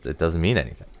struggles, it doesn't mean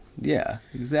anything. Yeah,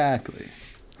 exactly.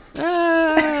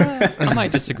 I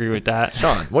might disagree with that.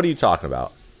 Sean, what are you talking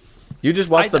about? You just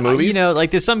watch the movies? You know,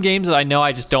 like there's some games that I know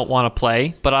I just don't want to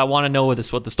play, but I want to know what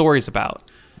the story's about.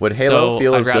 Would Halo So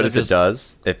feel I'd as good rather as it just-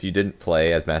 does if you didn't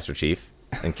play as Master Chief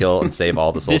and kill and save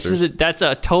all the soldiers? That's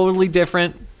a totally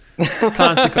different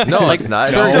consequence. No, like, it's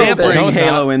not. For No. example, Bring no, it's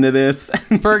Halo into this.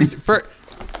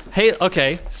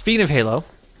 Okay, speaking of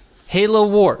Halo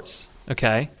Wars,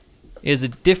 okay, is a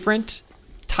different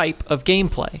type of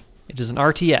gameplay. It is an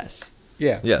RTS.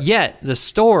 Yeah. Yes. Yet the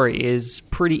story is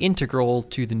pretty integral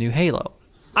to the new Halo.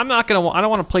 I don't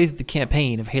want to play the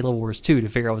campaign of Halo Wars 2 to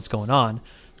figure out what's going on.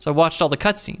 So I watched all the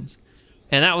cutscenes,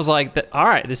 and that was like, all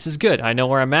right, this is good. I know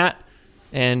where I'm at,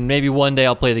 and maybe one day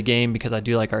I'll play the game because I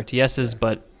do like RTSs.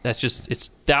 But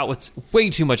that was way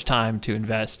too much time to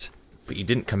invest But you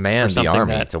didn't for command the something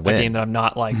army that to a game win. that I'm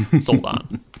not like sold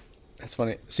on. That's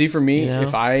funny. See, for me, You know?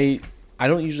 if I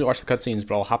don't usually watch the cutscenes,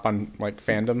 but I'll hop on like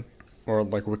fandom or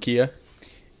like Wikia,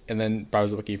 and then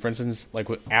browse the wiki. For instance, like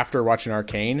after watching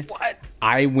Arcane,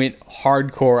 I went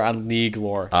hardcore on League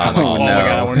lore. I'm like, Oh, oh no. my god,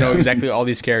 I want to know exactly all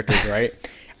these characters, right?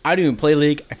 I don't even play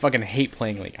League. I fucking hate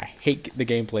playing League. I hate the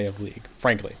gameplay of League,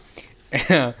 frankly.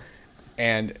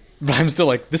 But I'm still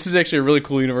like, this is actually a really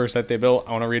cool universe that they built.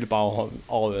 I want to read about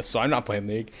all of this, so I'm not playing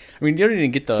League. I mean, you don't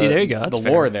even get the See, there you go. That's the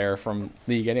lore fair. there from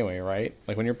League anyway, right?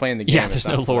 Like when you're playing the game, Yeah, it's there's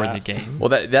no not for lore in that. the game. Well,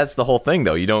 that's the whole thing,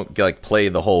 though. You don't like play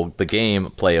the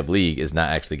game play of League is not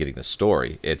actually getting the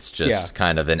story. It's just Yeah.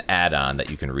 kind of an add-on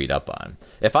that you can read up on.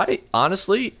 If I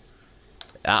honestly,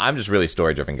 I'm just really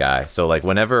story-driven guy. So like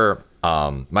whenever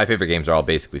my favorite games are all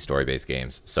basically story-based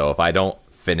games. So if I don't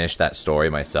finish that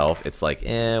story myself, it's like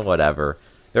whatever.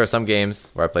 There are some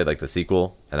games where I played like the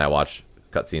sequel and I watch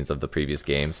cutscenes of the previous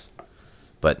games,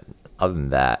 but other than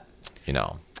that, you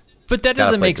know. But that Gotta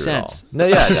doesn't play make through it all. sense. No,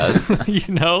 yeah, it does.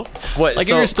 You know, What, like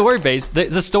so- if you're story based,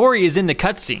 the story is in the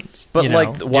cutscenes. But you know,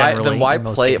 like, why generally, then? Why in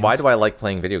most play? games. Why do I like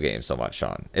playing video games so much,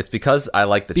 Sean? It's because I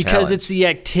like the Because challenge. it's the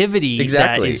activity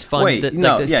Exactly. that is fun. Wait, that,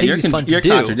 no, like, the yeah, activity is fun to you're do.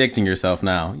 contradicting yourself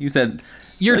now. You said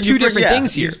You're you two fir- different yeah,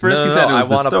 things here. First you said it was I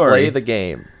the want to story. play the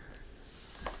game.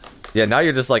 Yeah, now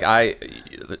you're just like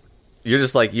you're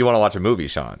just like you want to watch a movie,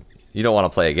 Sean. You don't want to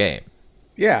play a game.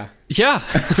 Yeah, Yeah,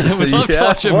 I would love to Yeah,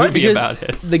 watch a what? movie Because about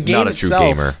it. the game Not a true itself,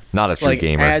 gamer. Not a true like,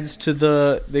 gamer. adds to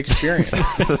the experience.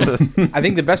 I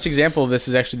think the best example of this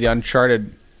is actually the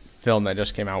Uncharted film that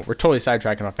just came out. We're totally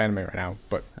sidetracking off anime right now,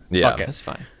 but Yeah. fuck it. That's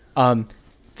fine.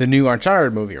 The new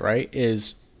Uncharted movie, right,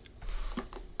 is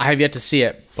I have yet to see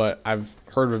it, but I've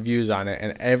heard reviews on it,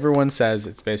 and everyone says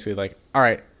it's basically like, all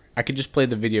right, I could just play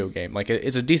the video game. Like,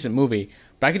 it's a decent movie,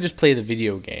 but I could just play the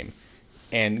video game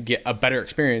and get a better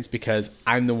experience because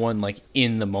I'm the one, like,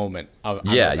 in the moment. On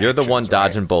Yeah, those you're the actions, one right?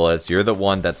 dodging bullets. You're the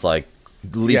one that's like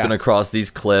leaping Yeah. across these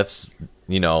cliffs.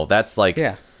 You know, that's like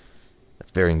Yeah.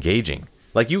 that's very engaging.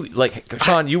 Like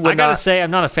Sean, you would I gotta not. say,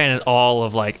 I'm not a fan at all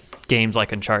of like games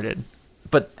like Uncharted.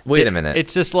 But wait a minute.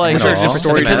 It's just like Uncharted's No. different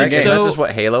story because than it's the game. That's so just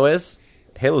what Halo is.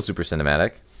 Halo's super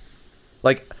cinematic.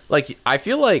 Like I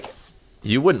feel like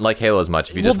you wouldn't like Halo as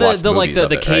much if you just watched the like movies the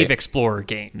of it, cave right? explorer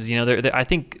games. You know, I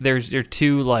think they're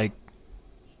two like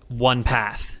one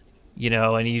path. You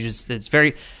know, and it's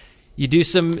very. You do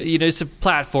some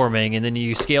platforming, and then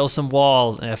you scale some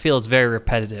walls, and I feel it's very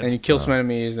repetitive. And you kill some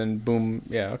enemies, then boom.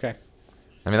 Yeah, okay.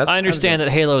 I mean, that's I understand that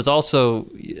Halo is also,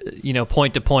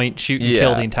 point to point, shoot and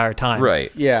kill Yeah. the entire time.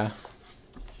 right. Yeah.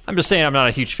 I'm just saying I'm not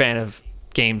a huge fan of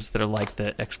games that are like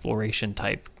the exploration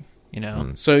type.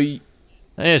 So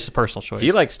It's a personal choice.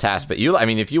 He likes task, but I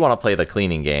mean, if you want to play the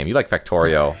cleaning game, you like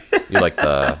Factorio. You like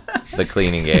the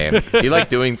cleaning game. You like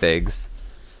doing things.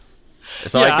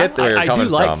 So yeah, I get where you're I coming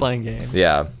do like from. playing games.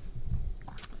 Yeah.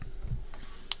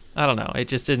 I don't know. It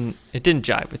just didn't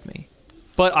jive with me.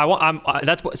 But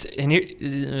that's what. And here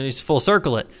is full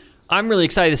circle it. I'm really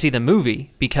excited to see the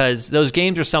movie because those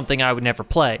games are something I would never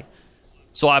play.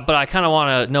 But I kind of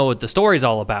want to know what the story's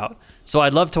all about. So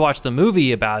I'd love to watch the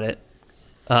movie about it,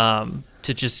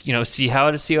 to just see how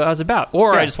it's about.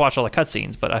 Or I Yeah. just watch all the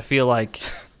cutscenes. But I feel like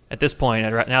at this point,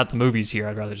 now that the movie's here,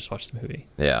 I'd rather just watch the movie.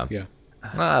 Yeah. yeah.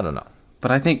 I don't know. But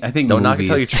I think Don't knock it movies,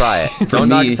 till you try it. for Don't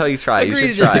knock me- it till you try it. You Agree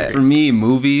should to try disagree. For it. me,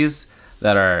 movies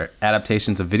that are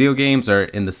adaptations of video games are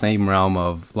in the same realm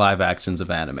of live actions of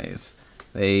animes.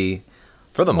 They,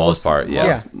 For the most part,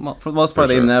 yeah. for the most part,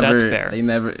 For sure. That's fair. they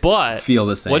never But feel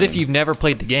the same. what if you've never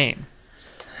played the game?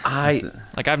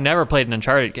 Like I've never played an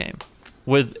Uncharted game.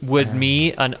 Would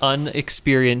me, an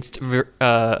unexperienced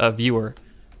viewer,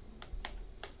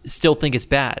 still think it's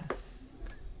bad?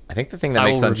 I think the thing that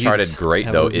I makes will review Uncharted this. great,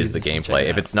 I though, will review is the this and check gameplay. it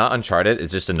If out. it's not Uncharted,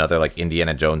 it's just another like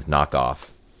Indiana Jones knockoff.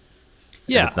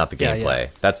 Yeah, It's not the yeah, gameplay.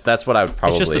 yeah. That's what I would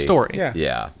probably. It's just the story. Yeah.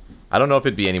 Yeah. I don't know if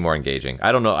it'd be any more engaging.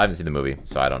 I don't know. I haven't seen the movie,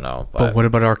 so I don't know. But what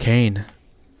about Arcane?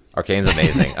 Arcane's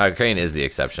amazing. Arcane is the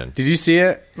exception. Did you see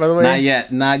it, by the way?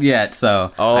 Not yet.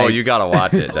 So Oh, you gotta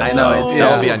watch it. I know, it's-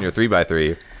 That'll yeah. be on your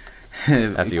 3x3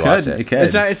 after you it watch could. it. It could.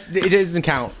 It doesn't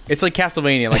count. It's like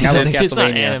Castlevania. Like I love Castlevania. It's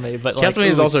not anime, but like, Castlevania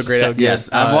is ooh, also it's great. so at- good. Yes,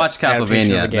 I've watched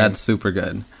adaptation of Castlevania. the game. That's super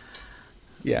good.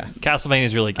 Yeah. Castlevania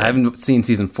is really good. I haven't seen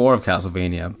season 4 of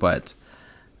Castlevania, but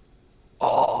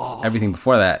everything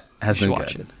before that has You should been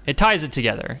watch good. it. It ties it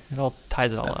together. It all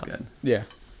ties it all That's up. good. Yeah.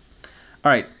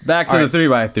 All right, back to All the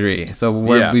 3x3. So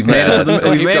Yeah. we've made it to the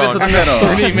Keep we've made it to the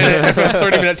going. middle.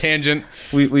 30-minute tangent.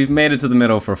 We've made it to the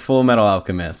middle for Full Metal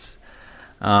Alchemist.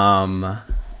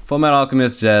 Full Metal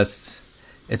Alchemist has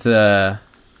a,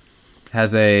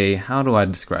 how do I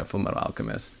describe Full Metal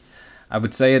Alchemist? I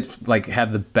would say it's like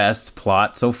had the best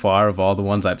plot so far of all the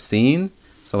ones I've seen.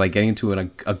 So like getting to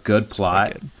a good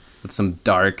plot good. with some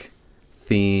dark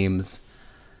themes,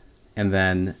 and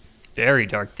then Very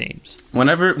dark themes.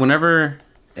 whenever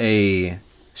a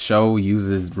show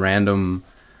uses random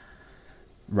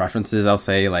references, I'll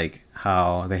say like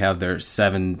how they have their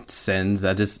 7 sins.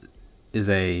 That just is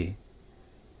a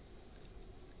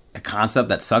concept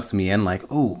that sucks me in. Like,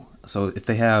 oh, so if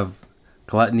they have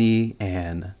gluttony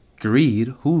and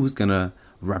greed, who's gonna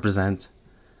represent?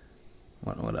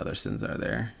 What other sins are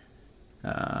there?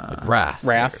 Wrath.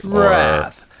 Wrath. Who's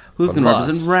or going to lust.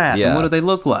 represent wrath? Yeah. And what do they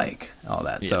look like? All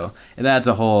that. So it adds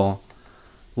a whole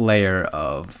layer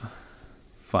of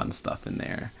fun stuff in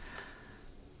there.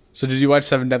 So did you watch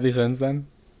Seven Deadly Sins then?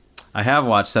 I have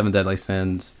watched Seven Deadly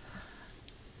Sins.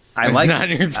 I It's like not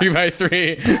in your 3x3.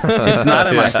 it's not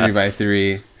in my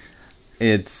 3x3.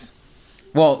 It's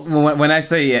well when I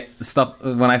say stuff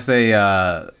when I say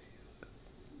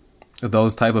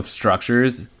those type of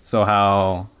structures. So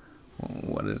how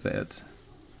what is it?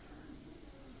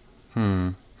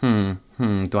 Do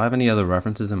I have any other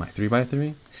references in my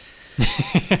 3x3?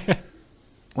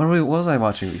 What was I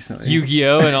watching recently?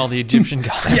 Yu-Gi-Oh! And all the Egyptian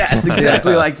gods. Yes,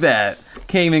 exactly like that.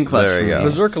 Came in clutch. There for you me. go.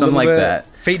 Berserk a Something little like bit. that.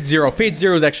 Fate Zero. Fate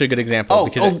Zero is actually a good example. Oh,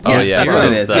 because oh, yes, yeah, that's what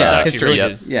it is. that's Yeah. actually history. really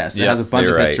good. Yes, it Yep, has a bunch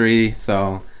you're of right. history,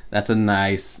 so that's a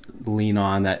nice lean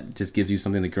on that just gives you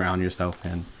something to ground yourself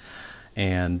in.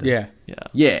 And Yeah.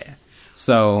 yeah.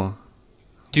 So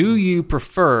Do you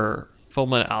prefer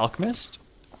Fullmetal Alchemist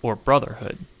or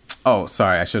Brotherhood? oh,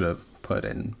 sorry, I should have put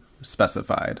in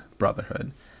specified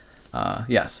Brotherhood.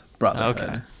 Yes,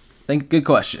 Brotherhood. Okay. Good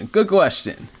question. Good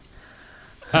question.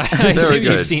 I Very assume good,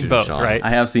 you've seen both, Sean. right? I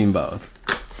have seen both,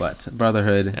 but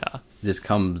Brotherhood Yeah. just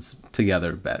comes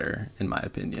together better, in my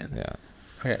opinion. Yeah.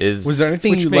 Okay. Is- was there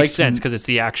anything Which you makes liked? sense because it's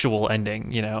the actual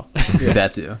ending, you know?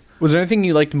 That too. Was there anything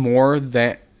you liked more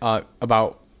that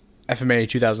about FMA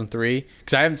 2003?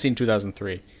 Because I haven't seen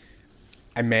 2003.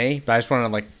 I may, but I just want to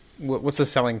like, what's the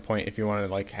selling point if you want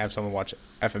to like have someone watch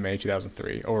FMA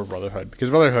 2003 over Brotherhood? Because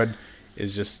Brotherhood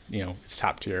is just it's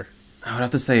top tier. I would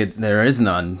have to say there is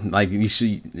none. Like you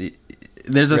should.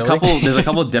 There's a Really? couple. There's a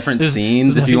couple different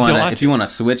scenes there's if you nothing to want watch. if you want to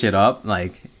switch it up.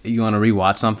 Like you want to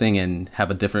rewatch something and have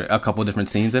a couple different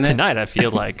scenes in it. Tonight, I feel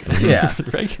like. Yeah.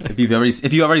 Regular. If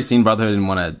you've already seen Brotherhood and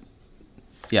want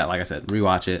to, yeah, like I said,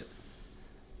 rewatch it.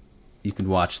 You could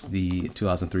watch the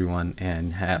 2003 one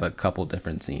and have a couple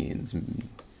different scenes.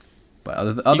 But other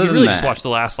You than can really that, just watch the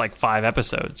last like 5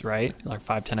 episodes, right? Like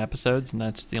 5-10 episodes, and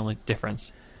that's the only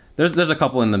difference. there's a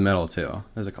couple in the middle too.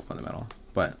 There's a couple in the middle,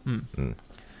 but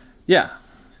yeah,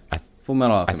 Full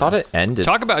Metal I Alchemist. thought it ended.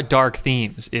 Talk about dark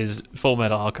themes is Full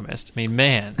Metal Alchemist. I mean,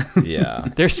 man, Yeah.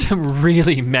 there's some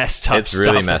really messed up It's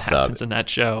really stuff messed that up. happens in that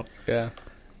show. Yeah.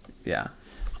 Yeah.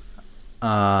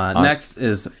 Next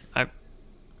is I,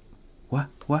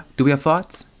 what? Do we have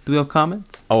thoughts? Do we have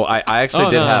comments? Oh, I actually Oh,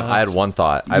 did no, have. no, I had that's- one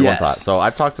thought. I had one Yes. thought. So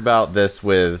I've talked about this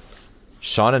with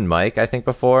Sean and Mike, I think,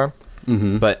 before.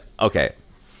 Mm-hmm. But okay,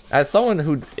 as someone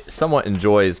who somewhat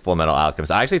enjoys Full Metal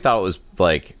Alchemist, I actually thought it was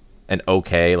like an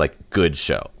okay, like good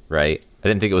show. Right? I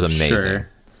didn't think it was amazing. Sure.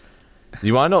 Do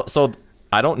you want to know? So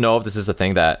I don't know if this is a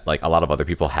thing that like a lot of other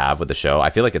people have with the show. I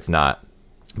feel like it's not.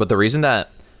 But the reason that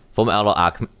Full Metal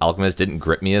Alchemist didn't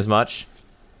grip me as much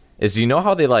is, do you know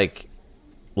how they like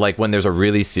when there's a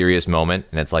really serious moment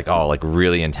and it's like, oh, like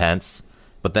really intense,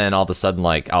 but then all of a sudden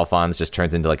like Alphonse just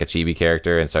turns into like a chibi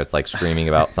character and starts like screaming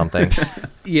about something.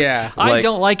 Yeah. I Like,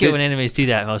 don't like it did- when animes do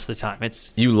that most of the time.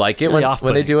 It's You like it Really when they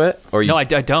off-putting. do it, or you? no, I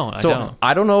don't. So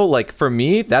I don't know. Like for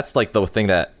me, that's like the thing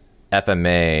that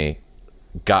FMA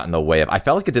got in the way of. I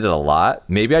felt like it did it a lot.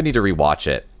 Maybe I need to rewatch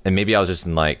it, and maybe I was just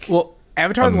in like. Well,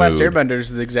 Avatar: a The Last mood. Airbender is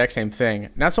the exact same thing.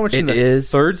 Not so much in It the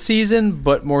is. third season,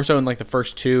 but more so in like the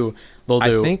first two. They'll I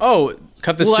do. think-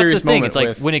 cut the Well, that's serious the thing. moment It's like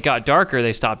with, when it got darker,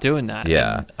 they stopped doing that.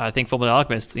 Yeah. And I think Fullmetal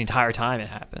Alchemist, the entire time it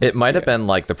happens. It might have been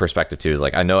like the perspective too. Is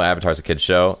like I know Avatar's a kid's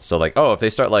show, so like if they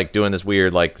start like doing this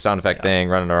weird like sound effect thing,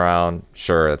 running around,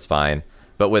 sure, that's fine.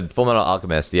 But with Fullmetal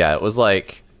Alchemist, yeah, it was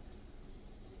like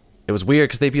it was weird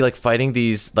because they'd be like fighting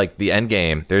these like the end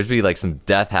game. There'd be like some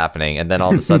death happening, and then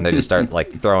all of a sudden they just start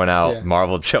like throwing out Yeah.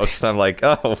 Marvel jokes. And I'm like,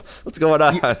 oh, what's going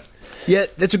on? yeah,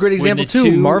 that's a great example the too.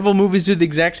 two- Marvel movies do the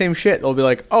exact same shit. They'll be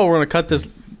like, oh, we're gonna cut this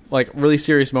like really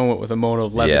serious moment with a moment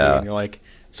of levity, Yeah. and you're like,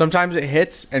 sometimes it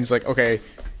hits, and it's like, okay,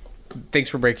 thanks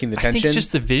for breaking the I tension. think it's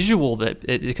just the visual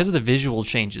because of the visual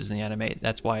changes in the anime.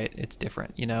 That's why it's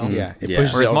different, you know. yeah, it Yeah.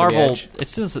 pushes it Whereas over the Marvel, edge.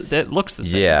 it's just it looks the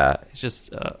same. Yeah. It's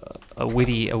just a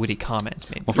witty comment.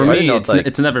 Maybe. Well, for So I me, didn't know it's, it's like-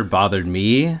 it's never bothered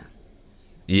me.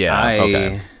 Yeah.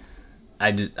 Okay.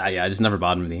 I just never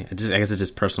bothered me. I guess it's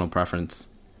just personal preference.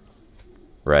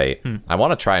 Right. I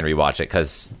want to try and rewatch it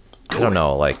because I don't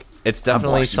know, like it's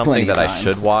definitely watched it something plenty that of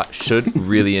I times. should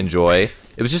really enjoy.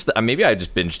 It was just maybe I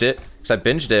just binged it because I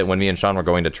binged it when me and Sean were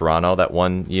going to Toronto that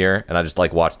one year, and I just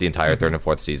like watched the entire third and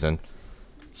fourth season.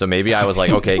 So maybe I was like,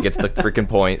 okay, get to the freaking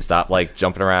point, stop like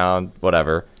jumping around,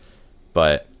 whatever.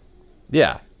 But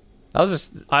yeah, I was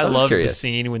just love the curious.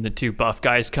 scene when the two buff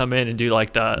guys come in and do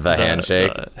like the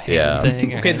handshake. hand Yeah.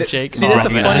 thing, or Okay, handshake. see, that's a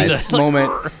Oh, funny nice.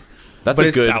 moment. That's but a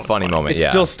it's- good that was funny funny. moment. It's Yeah.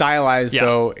 still stylized Yeah.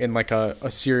 though in like a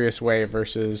serious way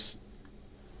versus.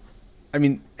 I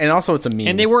mean, and also it's a meme.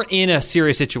 And they weren't in a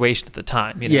serious situation at the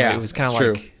time. You know? Yeah, It was kind of it's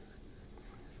true. like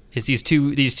it's these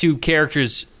two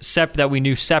characters that we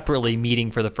knew separately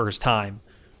meeting for the first time.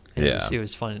 And Yeah. it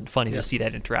was funny to see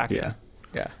that interaction. Yeah.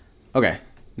 yeah. Okay.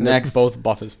 They're Next, both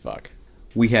buff as fuck.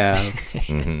 we have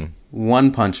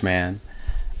One Punch Man.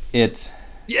 It's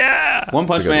Yeah. One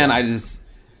Punch That's a good Man. one. I just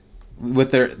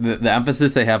with the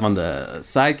emphasis they have on the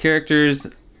side characters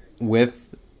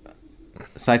with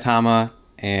Saitama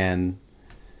and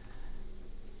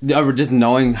just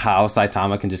knowing how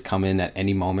Saitama can just come in at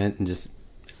any moment and just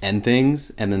end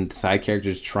things, and then the side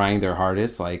characters trying their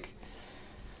hardest, like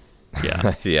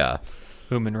Yeah. yeah.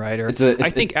 Human Rider. It's I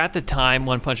think at the time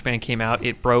One Punch Man came out,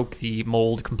 it broke the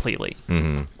mold completely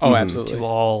Oh, absolutely. to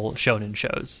all shonen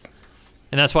shows.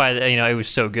 And that's why it was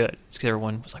so good. It's because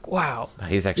everyone was like, "Wow,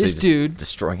 He's actually this just dude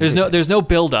destroying. There's everything. no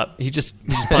build up. He just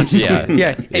punches. Yeah. someone.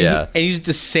 Yeah, and, Yeah. and he's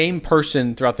the same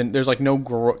person throughout the. There's like no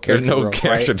character There's no growth,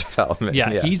 character right? development.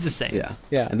 yeah, he's the same. yeah,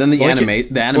 Yeah. And then the Like it-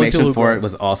 the like animation the for Luger. it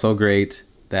was also great.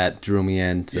 That drew me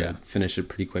in to Yeah. finish it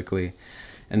pretty quickly.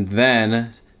 And then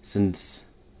since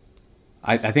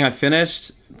I think I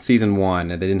finished season 1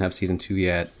 and they didn't have season 2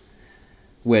 yet,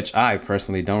 which I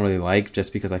personally don't really like,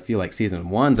 just because I feel like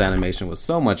season 1's animation was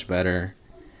so much better.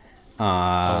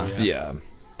 Yeah.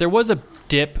 There was a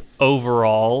dip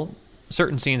overall.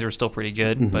 Certain scenes were still pretty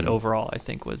good, but overall, I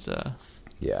think was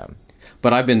Yeah.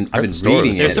 But I've been the story reading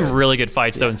was it. there's some really good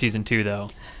fights though in season 2 though.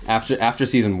 After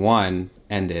season 1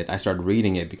 ended, I started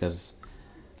reading it because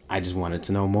I just wanted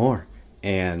to know more.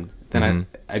 And then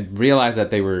I realized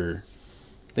that they were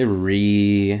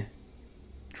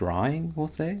redrawing, we'll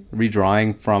say,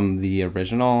 redrawing from the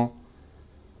original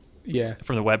Yeah.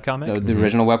 From the webcomic. the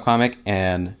original webcomic,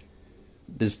 and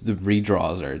the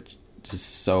redraws are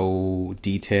just so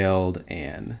detailed,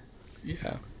 and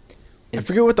Yeah. I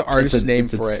forget what the artist's name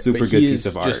it's a for it. super but good he piece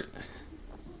is of art. just-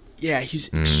 yeah, he's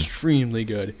extremely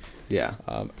good. Yeah.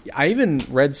 I even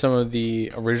read some of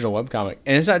the original webcomic,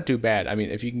 and it's not too bad. I mean,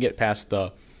 if you can get past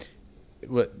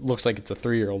what looks like it's a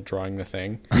 3-year-old drawing the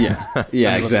thing. Yeah.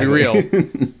 Yeah, Let's exactly. be real.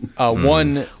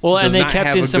 One. Well, and does they not kept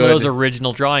have in a some of those good-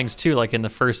 original drawings too, like in the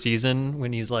first season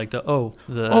when he's like the Oh,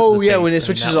 the yeah, when face. it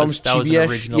switches that was, almost that was an chibi-ish.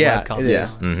 original Yeah, webcomic. it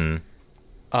is.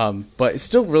 Mm-hmm. But it's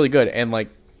still really good, and like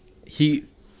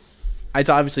it's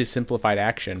obviously simplified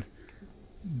action,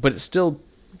 but it still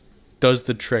does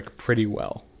the trick pretty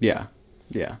well. Yeah.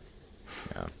 Yeah.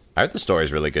 I heard the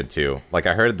story's really good too. Like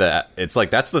I heard that it's like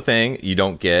that's the thing you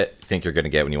don't think you're gonna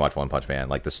get when you watch One Punch Man.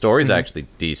 Like the story's actually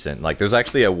decent. Like there's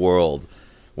actually a world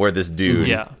where this dude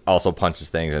Yeah. also punches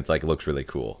things and it's like it looks really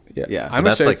cool. Yeah, Yeah. I'm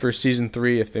That's excited like- for season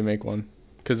 3 if they make one,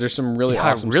 because there's some really Yeah,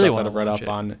 I awesome really stuff that wanna I've read watch up it.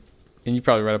 on, and you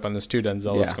probably read up on this too,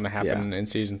 Denzel. That's Yeah, going to happen yeah. in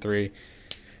season 3.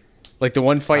 Like the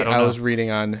one fight don't I know. was reading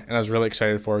on, and I was really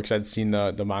excited for because I'd seen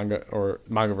the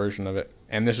manga version of it,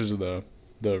 and this was the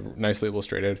nicely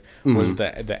illustrated was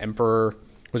the Emperor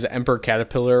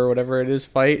Caterpillar or whatever it is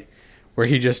fight, where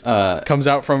he just comes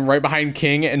out from right behind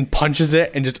King and punches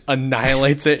it and just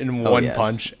annihilates it in one yes.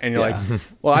 punch, and you're Yeah. like,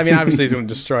 well, I mean, obviously he's going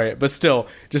to destroy it, but still,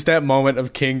 just that moment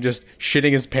of King just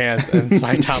shitting his pants and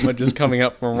Saitama just coming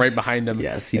up from right behind him.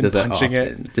 Yes, he and does that punching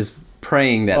often. Just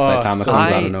praying that Oh, Saitama so-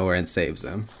 comes out I- of nowhere and saves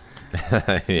him.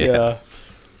 Yeah.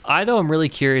 I though am really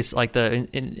curious, like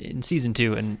in season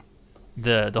 2 and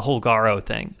the whole Garo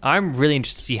thing. I'm really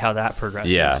interested to see how that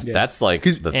progresses. Yeah, that's like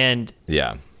And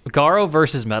yeah. Garo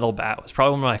versus Metal Bat was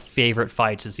probably one of my favorite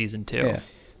fights of season 2. Yeah.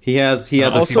 He has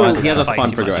a fight fun too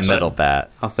much. progression. Metal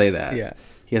Bat. I'll say that. Yeah.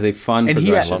 He has a fun And he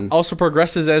progression. also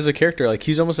progresses as a character. Like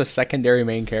he's almost a secondary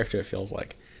main character. It feels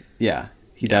like. Yeah,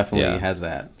 he definitely Yeah. has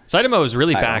that. Saitama was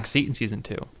really Title. backseat in season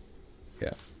 2. Yeah.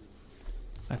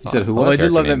 I You thought. said who Although I was did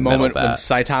it? love that named Metal moment when Bat.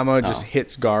 Saitama just Oh.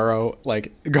 hits Garo.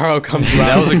 Like Garo comes around,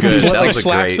 That was a good- that like was a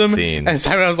slaps great him, scene. and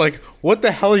Saitama was like, "What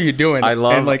the hell are you doing?" I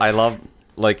love, and, like,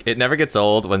 like, it never gets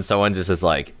old when someone just is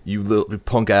like, you little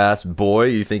punk ass boy,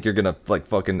 you think you're gonna, like,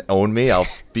 fucking own me? I'll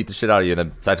beat the shit out of you. And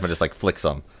then Saitama just, like, flicks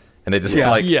them. And they just,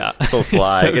 like, Yeah. go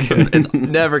fly. It's so It's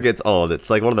never gets old. It's,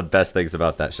 like, one of the best things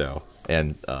about that show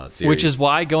and series. Which is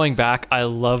why, going back, I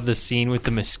love the scene with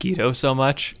the mosquito so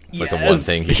much. It's, like, the one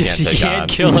thing he can't You take can't on.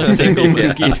 kill a single Yeah.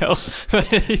 mosquito.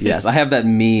 Yes, I have that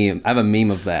meme. I have a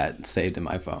meme of that saved in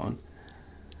my phone.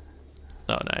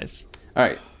 Oh, nice. All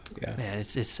right. Man,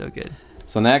 it's so good.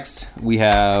 So next we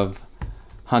have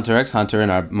Hunter x Hunter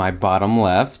in my bottom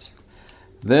left.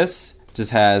 This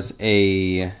just has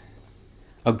a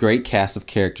great cast of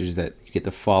characters that you get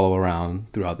to follow around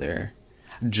throughout their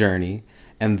journey,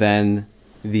 and then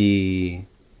the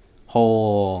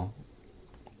whole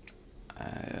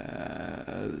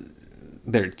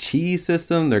their chi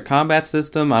system, their combat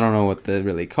system. I don't know what to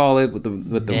really call it. With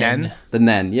the Nen? the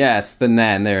Nen. Yes, the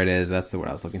Nen. There it is. That's the word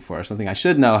I was looking for. Something I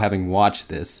should know, having watched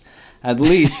this at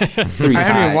least 3 times. I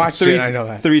haven't even watched it, I know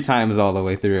that. 3 times all the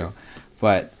way through.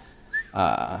 But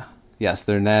yes,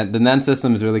 the Nen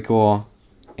system is really cool,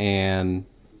 and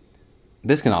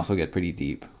this can also get pretty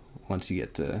deep once you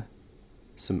get to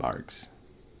some arcs,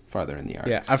 farther in the arcs.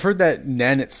 Yeah, I've heard that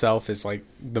Nen itself is like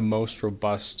the most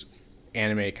robust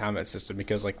anime combat system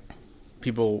because like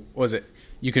people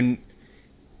you can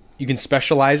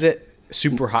specialize it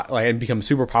super hot like and become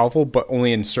super powerful, but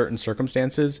only in certain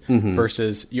circumstances.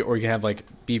 Versus you can have like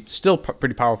be still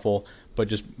pretty powerful, but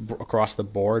just across the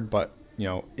board. But you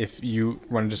know, if you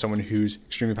run into someone who's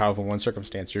extremely powerful in one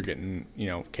circumstance, you're getting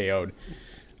KO'd.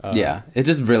 Yeah, it's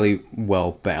just really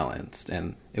well balanced,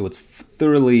 and it was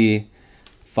thoroughly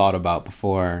thought about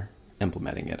before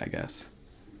implementing it, I guess.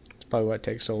 It's probably why it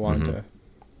takes so long to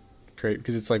create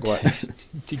because it's like what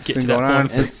To get been to going that on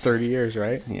point. for It's- 30 years,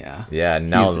 right? Yeah. Yeah,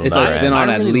 now He's- it'll it's never been end. on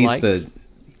I at really least liked-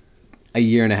 a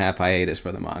year and a half hiatus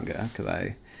for the manga because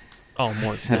I Oh,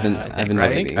 more have than been that, I've been right?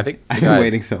 waiting. I think the I've guy- been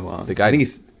waiting so long. the guy- I think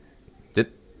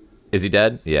Is he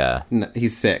dead? Yeah.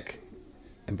 he's sick.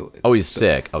 I believe. Oh, he's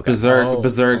sick. Okay.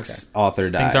 Berserk's author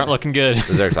died. Things aren't looking good.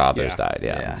 Berserk's authors Yeah. died.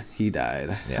 Yeah. Yeah, he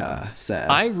died. Yeah. Sad.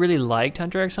 I really liked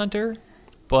Hunter x Hunter,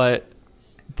 but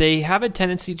they have a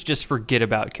tendency to just forget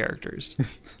about characters.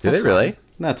 Do they really?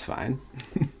 That's fine.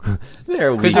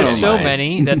 They're Because weak. I there's don't so mind.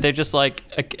 many that they're just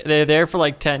like, they're there for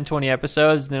like 10, 20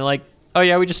 episodes, and they're like, oh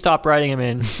yeah, we just stopped writing him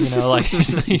in. Like, I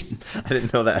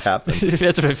didn't know that happened.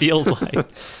 that's what it feels like.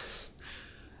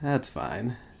 That's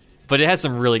fine. But it has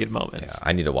some really good Yeah, moments.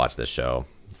 I need to watch this show.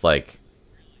 It's like,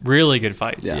 Really good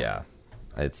fights. Yeah.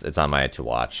 it's on my to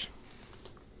watch.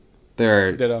 There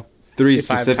are Ditto. 3 If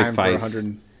I have specific time for fights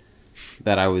 100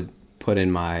 that I would put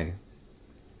in my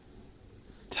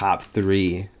top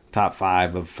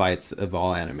 5 of fights of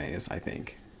all animes, I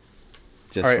think.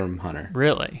 Just All right. from Hunter.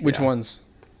 Really? Which Yeah. ones?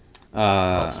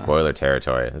 Spoiler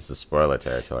territory. This is spoiler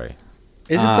territory.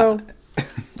 Is it though?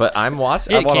 But I want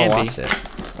to It can be. watch it.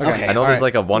 Okay. I know there's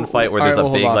like a one fight where All there's right, a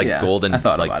well, big hold on. like Yeah, golden I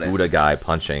thought like about it. Buddha guy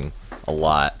punching a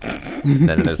lot. And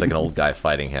then there's like an old guy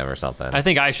fighting him or something. I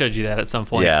think I showed you that at some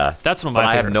point. Yeah. That's one of my But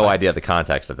I have favorite no fights. idea the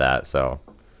context of that, so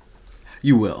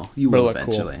You will. You It'll will look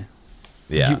cool. eventually.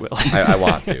 yeah. You will. I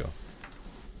want to.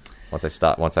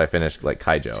 Once I finish like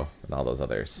Kaijo and all those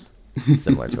others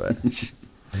similar to it.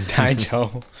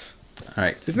 Daijo. All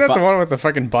right. Isn't that the one with the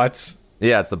fucking butts?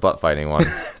 Yeah, it's the butt fighting one.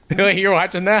 Like, you're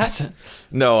watching that?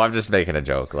 No, I'm just making a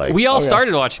joke. Like We all Okay.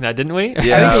 started watching that, didn't we? Yeah, I think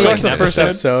we was watched the like first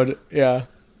episode. Yeah.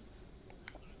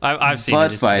 I've seen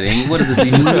Butt it. fighting? What does this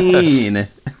even mean?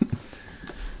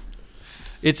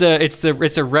 It's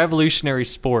a revolutionary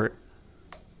sport.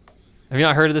 Have you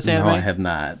not heard of this anime? No, I have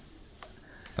not.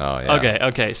 Oh yeah.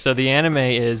 Okay. So the anime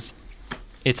is,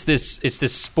 it's this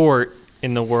sport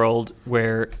in the world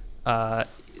where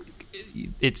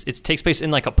it takes place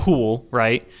in like a pool,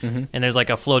 right? And there's like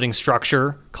a floating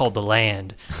structure called the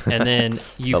land, and then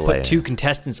you The put land. 2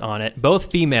 contestants on it,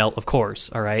 both female, of course.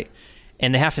 All right,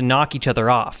 and they have to knock each other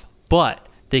off, but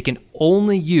they can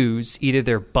only use either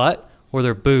their butt or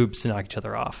their boobs to knock each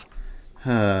other off.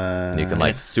 You can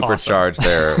like It's supercharge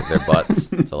their butts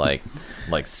to like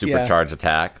supercharge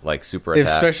attack, like super They have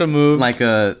attack. special moves.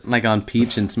 like on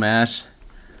Peach and Smash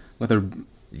with her one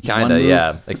Kinda, move.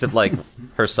 yeah. Except like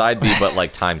her side B, but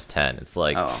like times 10. It's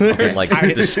like Oh. you can, like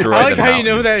destroy. I like the how you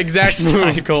know mountain. that exact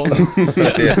move, Cole.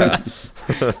 Yeah,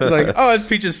 It's like, oh, it's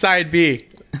Peach's side B.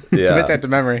 yeah. Commit that to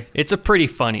memory. It's a pretty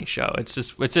funny show. It's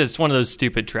just one of those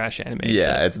stupid trash animes.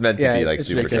 Yeah, that- it's meant to Yeah, be like it's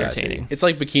super ridiculous. trashy. entertaining. It's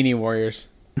like Bikini Warriors.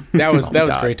 That was that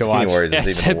was God, great to Bikini watch. Warriors Yeah,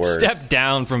 is even worse. step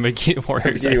down from Bikini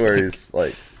Warriors. I Bikini think. Warriors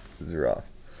like is rough.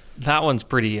 That one's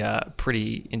pretty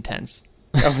intense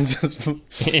That was just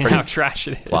in how trash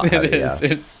it is. Wow. it Yeah. is.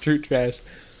 It's true trash.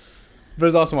 But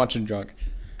it's awesome watching drunk.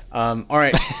 All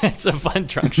right. It's a fun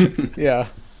drunk show. Yeah.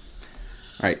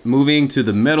 All right, moving to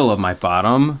the middle of my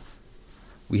bottom,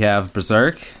 we have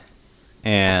Berserk,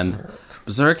 and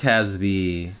Berserk has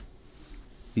the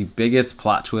biggest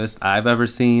plot twist I've ever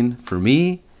seen for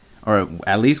me, or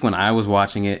at least when I was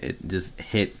watching it, it just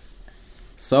hit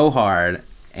so hard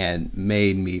and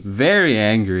made me very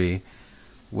angry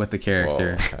with the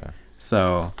character. Whoa, okay.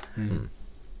 So,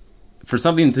 for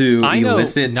something to I know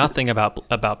elicit nothing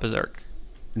about Berserk,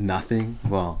 nothing,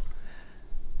 well,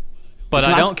 but It's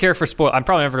I not- don't care for spoil. I'm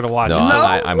probably never gonna watch No, it.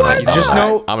 I'm gonna Just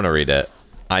know- I'm gonna read it.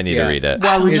 I need Yeah. to read it.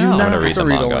 Why would It's, you I'm not? gonna read it's the a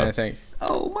read manga. only, I think.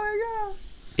 Oh my god!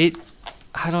 It.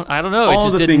 I don't know. It All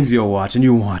just the didn't. things you'll watch, and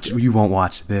you won't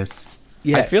watch this.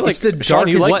 Yeah, I feel it's like, the Sean,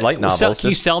 you darkest. like light novels. Can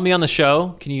you just- sell me on the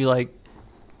show? Can you like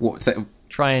What, say,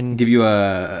 try and give you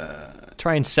a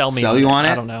sell me? Sell you on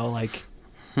I it? don't know. Like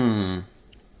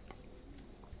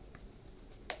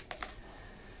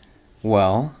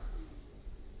well,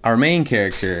 our main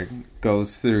character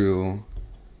goes through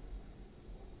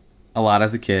a lot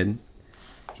as a kid.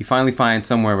 He finally finds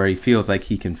somewhere where he feels like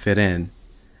he can fit in,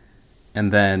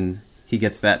 and then he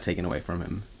gets that taken away from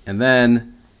him, and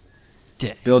then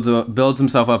Dang. builds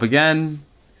himself up again,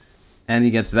 and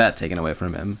he gets that taken away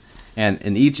from him. And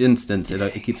in each instance,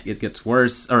 it gets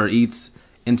worse, or each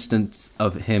instance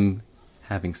of him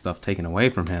having stuff taken away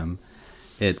from him,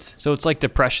 it So it's like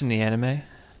Depression, the anime.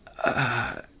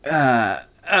 Life,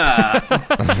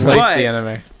 But- the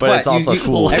anime. but it's also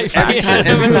cool. Life Every time,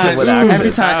 anime. With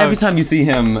action. every time you see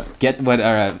him get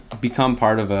become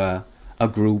part of a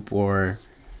group or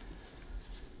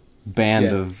band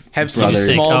Yeah. of Have some brothers.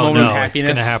 small oh, moment no, of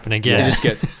happiness. It's gonna happen again. It just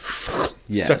gets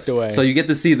Yes. sucked away. So you get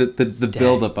to see the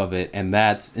buildup of it, and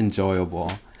that's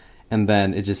enjoyable. And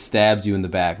then it just stabs you in the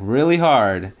back really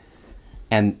hard,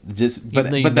 and just though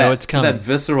you know it's coming. that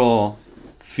visceral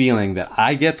feeling that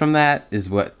I get from that is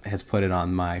what has put it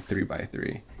on my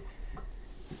 3x3.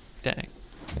 Dang.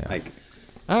 Like,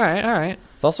 All right.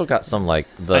 It's also got some like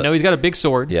I know he's got a big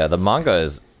sword. Yeah, the manga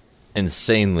is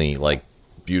insanely like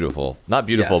beautiful. Not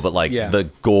beautiful, Yes. but like Yeah. the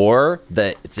gore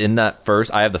that it's in that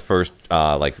first. I have the first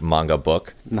like manga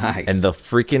book. Nice. And the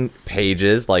freaking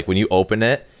pages, like when you open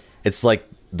it, it's like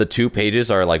the two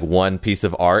pages are like one piece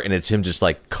of art, and it's him just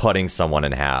like cutting someone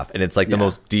in half, and it's like the Yeah.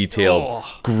 most detailed, Oh.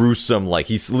 gruesome. Like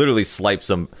he literally slices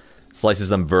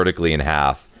them vertically in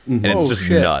half, and it's Oh, just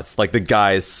shit. nuts. Like the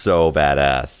guy is so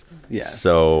badass. Yes.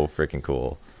 So freaking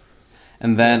cool.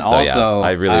 and then So also, yeah,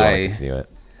 I really want to continue it.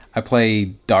 I play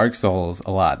Dark Souls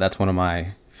a lot. That's one of my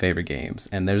favorite games,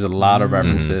 and there's a lot of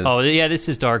references. Oh yeah, this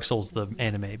is Dark Souls, the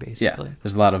anime, yeah, basically.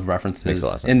 there's a lot of Makes references a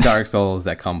lot of sense. in Dark Souls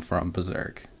that come from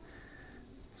Berserk.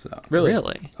 So Really?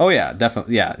 oh yeah,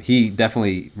 definitely. Yeah, he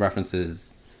definitely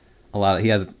references a lot.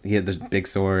 There's big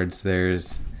swords.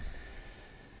 There's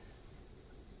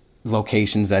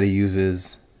locations that he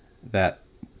uses that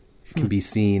can be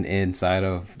seen inside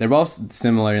of. They're both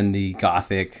similar in the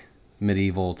gothic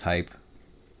medieval type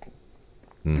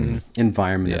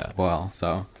environment Yeah. as well.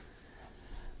 So,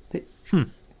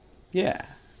 yeah,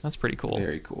 That's pretty cool.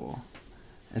 very cool.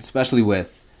 Especially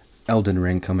with Elden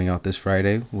Ring coming out this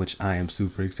Friday, which I am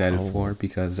super excited for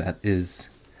because that is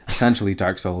essentially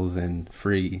Dark Souls in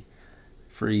free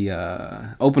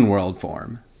open world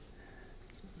form.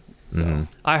 So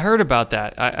I heard about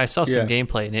that. I saw some Yeah.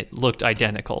 gameplay and it looked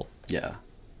identical yeah,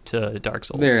 to Dark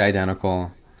Souls. very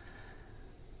identical.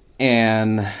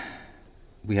 And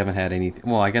we haven't had anything.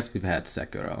 Well, I guess we've had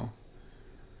Sekiro,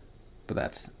 but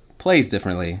that's plays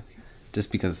differently. Just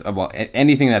because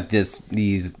anything that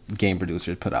these game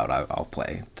producers put out, I'll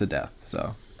play to death.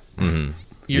 So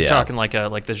You're Yeah. talking like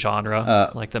the genre,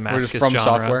 like the We're just Maskus from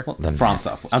genre. software. From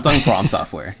Software. I'm talking From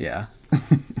Software. Yeah.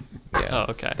 Yeah.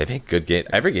 Oh, okay. They make good game.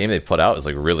 Every game they put out is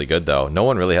like really good though. No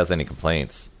one really has any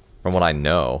complaints from what I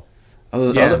know.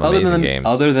 Yeah. Some amazing games.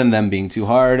 Other than them being too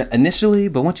hard initially,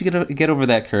 but once you get over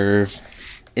that curve,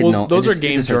 Those are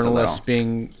game journalists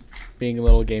being being a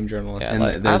little game journalist. Yeah, And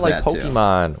like, I there's like that, too.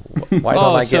 Pokemon. Why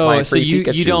don't I get my so free you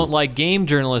Pikachu? don't like game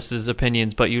journalists'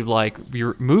 opinions, but you like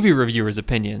your movie reviewers'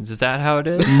 opinions. Is that how it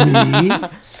is?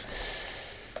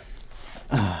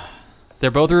 They're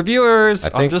both reviewers.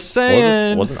 I'm just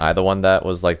saying. Wasn't I the one that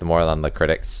was like the more on the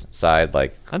critics side?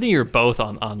 Like I think you're both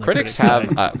on the critics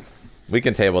side. have. We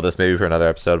can table this maybe for another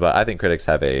episode, but I think critics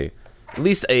have at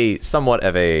least a somewhat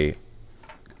of a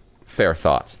fair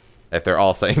thought if they're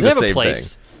all saying They the have a same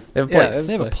place. thing. They have a Yeah, place.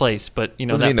 They have a place, but you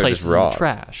know Doesn't mean that they're place just is in the wrong.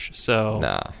 trash. So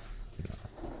Nah.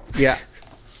 Yeah.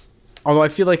 Although I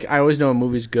feel like I always know a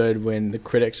movie's good when the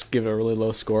critics give it a really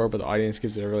low score, but the audience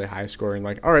gives it a really high score, and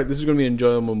like, all right, this is going to be an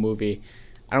enjoyable movie.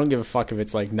 I don't give a fuck if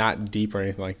it's like not deep or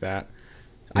anything like that.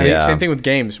 I think Yeah. same thing with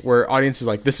games, where audience is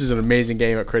like, this is an amazing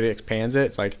game, but critics pans it.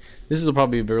 It's like, this is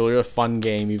probably a really fun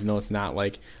game, even though it's not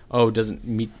like, oh, it doesn't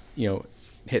meet,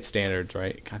 hit standards,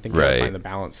 right? I think you gotta Right. find the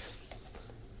balance.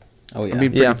 Oh yeah. I'm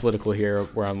being pretty Yeah. political here,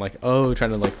 where I'm like, oh, trying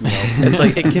to like, It's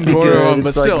like it can be corner good, them, but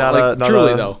it's like still, not like, a- not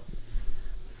truly a- though.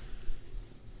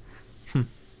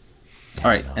 All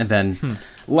right, and then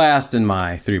last in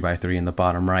my 3x3 in the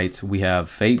bottom right, we have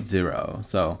Fate Zero.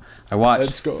 So I watched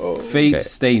Let's go. Fate Okay.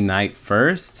 Stay Night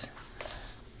first,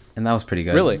 and that was pretty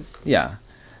good. Really? Yeah.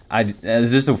 It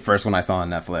was just the first one I saw on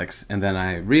Netflix, and then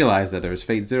I realized that there was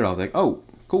Fate Zero. I was like, oh,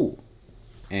 cool.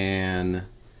 And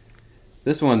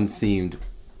this one seemed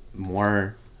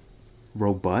more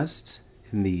robust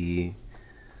in the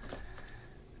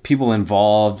people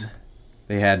involved.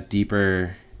 They had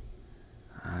deeper.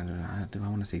 I don't know. Do I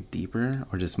want to say deeper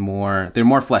or just more? They're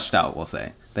more fleshed out. We'll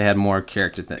say they had more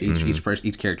characters that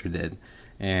each character did,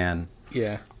 and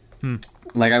Yeah.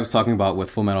 like I was talking about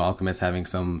with Full Metal Alchemist having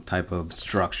some type of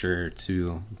structure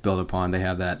to build upon. They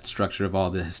have that structure of all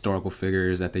the historical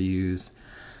figures that they use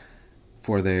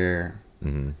for their. I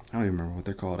don't even remember what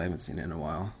they're called. I haven't seen it in a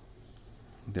while.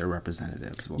 Their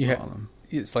representatives, we'll You call them.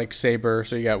 It's like Saber,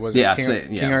 so you got Yeah,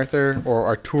 King Arthur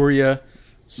or Arturia,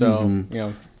 so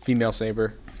Mhm. Female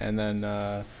Saber, and then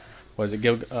was it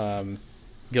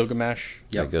Gilgamesh,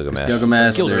 Yep. Gilgamesh. There's Gilgamesh.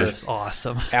 Gilgamesh There's is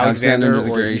awesome. Alexander the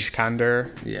or Great.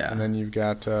 Ishkandar, Yeah. and then you've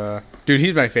got dude,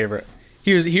 he's my favorite.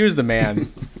 He was the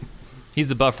man. He's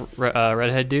the buff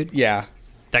redhead dude. Yeah,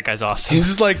 That guy's awesome. he's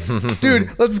just like, dude,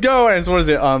 let's go. And so what is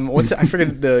it? What's it? I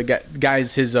forget the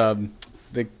guy's his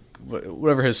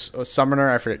whatever his summoner,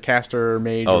 I forget, caster or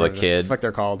mage. Oh, or the whatever kid? fuck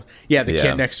they're called. Yeah, the Yeah.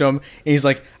 kid next to him, and he's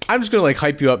like, I'm just gonna like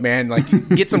hype you up, man. Like,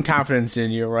 get some confidence in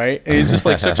you, right? And he's just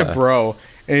like such a bro,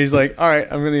 and he's like, all right,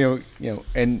 I'm gonna,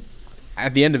 and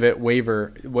at the end of it,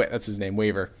 Waver, that's his name,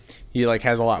 Waver. He like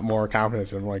has a lot more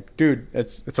confidence, and I'm like, dude,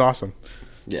 it's awesome.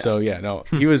 Yeah. So yeah, no,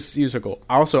 he was so cool.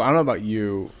 Also, I don't know about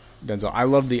you, Denzel. I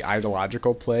love the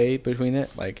ideological play between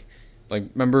it. Like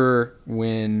remember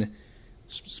when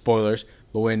spoilers,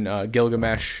 but when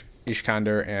Gilgamesh,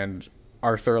 Ishkandar, and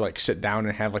Arthur like sit down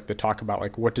and have like the talk about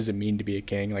like what does it mean to be a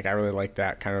king. Like I really like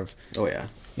that kind of Oh yeah.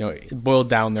 it boiled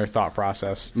down their thought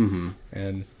process. Mm-hmm.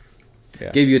 And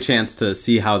yeah, Gave you a chance to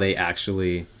see how they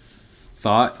actually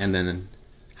thought and then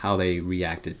how they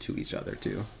reacted to each other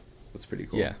too. That's pretty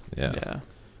cool. yeah. yeah.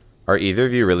 Are either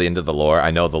of you really into the lore?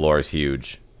 I know the lore is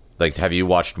huge. Like, have you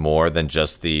watched more than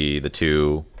just the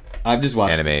two? I've just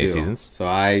watched Anime the 2, seasons? so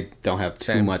I don't have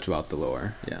too Same. much about the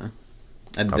lore. Yeah,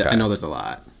 Okay. I know there's a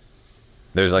lot.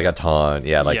 There's like a ton.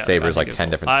 Yeah, like Yeah, Saber's I like think 10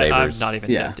 it's- different I'm sabers. not even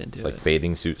Yeah. dipped into It's like it.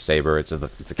 bathing suit Saber. It's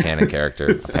a canon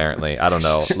character apparently. I don't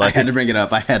know. I Like had to bring it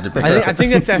up. I had to bring it I up.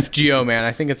 think that's FGO, man.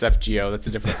 I think it's FGO. That's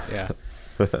a different. Yeah.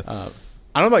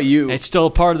 I don't know about you. It's still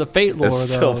part of the Fate lore, It's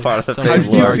though. still part of the Some Fate How would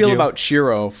did you lore. feel argue. about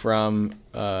Shiro from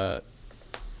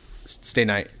Stay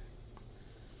Night?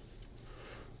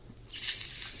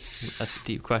 That's a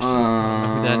deep question. I don't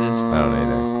know who that is. I don't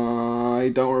either. I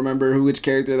don't remember which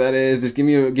character that is. Just give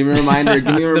me a reminder. Give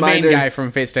me a The reminder. main guy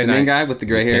from Fate Stay the Night. main guy with the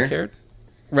gray hair, Pink-haired?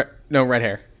 No, red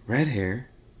hair. red hair,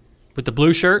 With the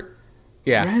blue shirt?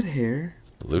 Yeah, red hair.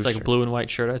 Blue It's like a shirt. blue and white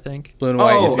shirt, I think. blue and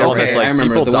white. Oh, He's got Oh, okay, red that's hair. like I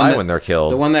remember. people The one die that- when they're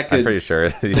killed. the one that I'm could- pretty sure.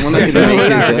 The one that could No, make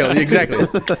not his, killed.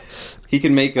 Exactly. he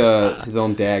can make his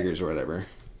own daggers or whatever,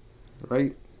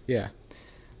 right? Yeah.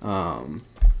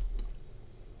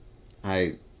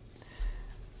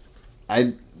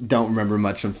 I don't remember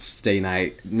much of Stay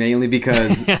Night, mainly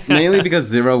because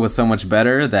Zero was so much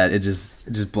better that it just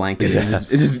blanketed, it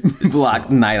just blocked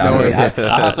Night out. I'll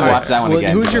have to watch that one Well,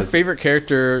 again. who's your because- favorite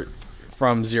character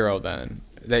from Zero then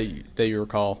that you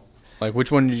recall? Like,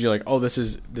 which one did you like? Oh,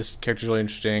 this character's really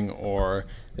interesting, or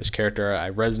this character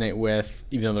I resonate with,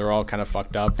 even though they're all kind of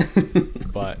fucked up.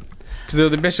 But because they're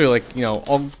basically like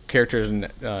all characters in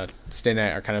Stay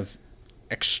Night are kind of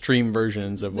extreme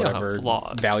versions of Yeah, whatever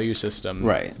flaws. value system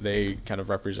Right. they kind of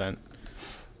represent.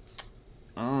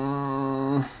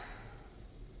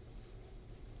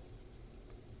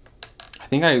 I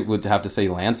think I would have to say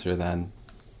Lancer then.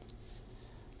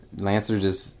 Lancer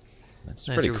just. That's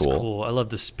Lancer pretty was cool. I love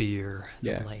the spear,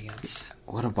 Yeah. the lance.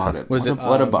 What about it? Was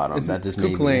What it about him? is it That just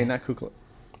made Kukulane, me. not Kukulane.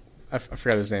 I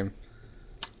forgot his name.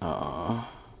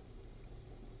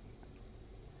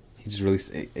 He just really.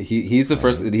 He's the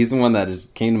first. He's the one that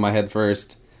just came to my head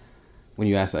first when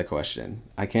you asked that question.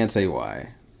 I can't say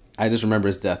why. I just remember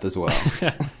his death as well.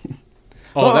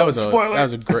 Oh, that was spoiler.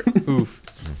 a great. Oof.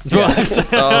 That's what I said.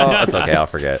 Oh, that's okay. I'll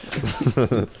forget.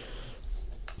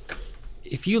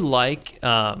 If you like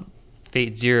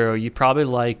Fate Zero, you probably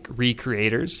like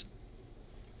Recreators.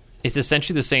 It's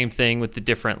essentially the same thing with the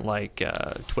different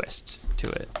twist to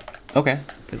it. Okay.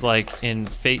 Because like in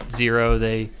Fate Zero,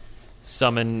 they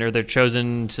summon, or they're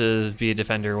chosen to be a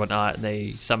defender or whatnot, and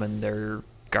they summon their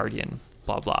guardian,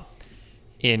 blah blah.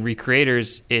 In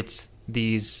Recreators, it's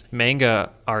these manga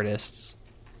artists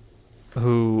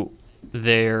who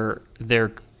their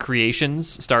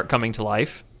creations start coming to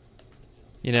life.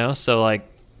 You know, so like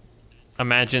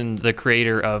imagine the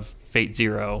creator of Fate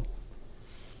Zero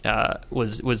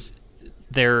was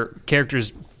their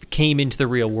characters came into the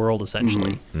real world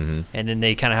essentially, and then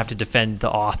they kind of have to defend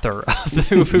the author of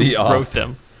who wrote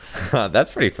them. That's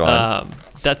pretty fun.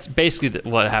 That's basically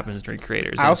what happens in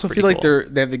Recreators. I also feel like cool.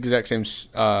 they have the exact same.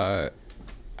 I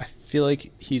feel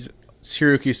like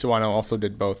Hiroki Sawano also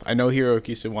did both. I know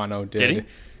Hiroki Sawano Did he? did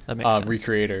That makes sense.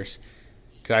 Recreators.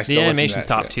 'Cause I still The listen to animation's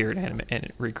that top shit. tier in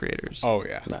Recreators. Oh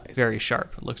yeah. Nice. Very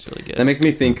sharp. It looks really good. That makes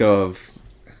me think of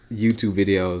YouTube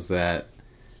videos that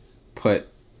put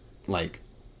like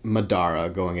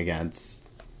Madara going against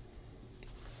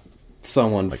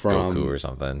someone Like from Goku or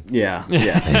something. yeah.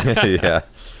 Yeah.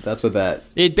 That's what that.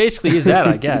 It basically is that,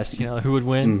 I guess. You know, who would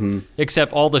win?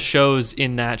 Except all the shows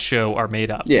in that show are made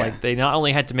up. Yeah. Like they not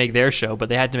only had to make their show, but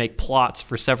they had to make plots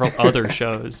for several other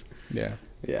shows. Yeah.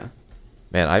 Yeah.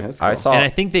 Man, That's I cool. saw. And I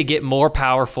think they get more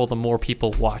powerful the more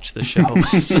people watch the show.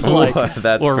 So like,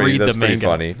 that's or pretty, read that's the pretty manga.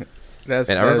 funny. That's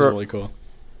And I that is remember- really cool.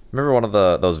 Remember one of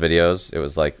those videos? It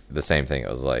was like the same thing. It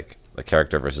was like a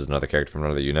character versus another character from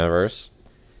another universe.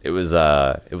 It was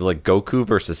like Goku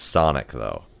versus Sonic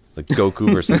though. Like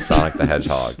Goku versus Sonic the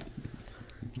Hedgehog.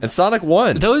 And Sonic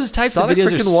won. Those types Sonic of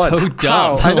videos freaking are won. so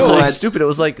dumb. I know, it Like, was stupid. It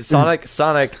was like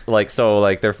Sonic, like, so,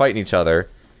 like, they're fighting each other,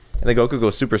 and then Goku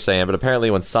goes Super Saiyan, but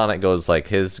apparently when Sonic goes, like,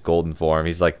 his golden form,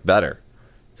 he's, like, better.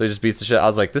 So he just beats the shit. I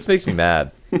was like, this makes me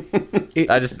mad.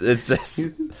 It's just,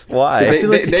 why? So I feel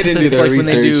like they didn't do it's their like when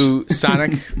they research. do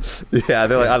Sonic. Yeah,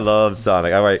 they're like, I love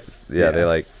Sonic. They,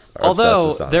 like, are obsessed although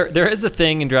with Sonic. there is the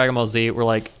thing in Dragon Ball Z where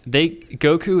like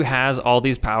Goku has all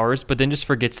these powers, but then just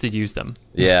forgets to use them.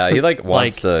 Yeah, he, like,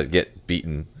 wants Like- to get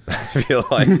beaten, I feel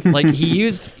like. Like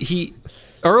he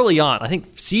early on, I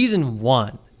think season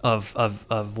 1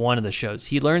 of one of the shows,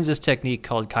 he learns this technique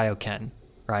called Kaioken,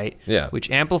 right? Yeah. Which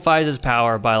amplifies his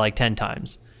power by like 10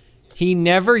 times. He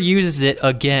never uses it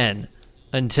again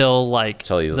until like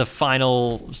Until he's- the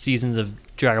final seasons of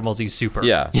Dragon Ball Z Super.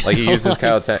 Yeah, You like, he know, uses like-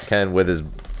 Kaioken with his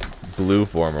blue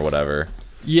form or whatever.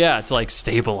 Yeah, to like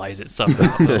stabilize it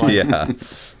somehow. But, like, Yeah.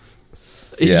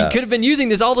 He Yeah. could have been using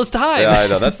this all this time. Yeah, I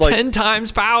know. That's like 10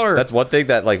 times power. That's one thing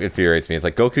that like infuriates me. It's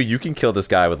like, Goku, you can kill this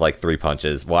guy with like 3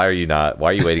 punches. Why are you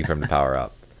waiting for him to power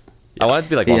up? I want it to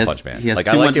be like He One has- Punch Man. he has Like,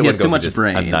 too I like much- it he when has too Goku much just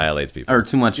brain. annihilates people. Or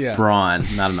too much Yeah. brawn,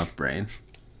 not enough brain.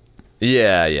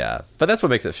 Yeah. But that's what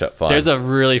makes it fun. There's a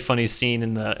really funny scene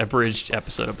in the abridged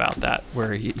episode about that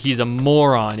where he's a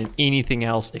moron in anything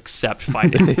else except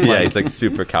fighting. yeah, he's like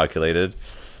super calculated.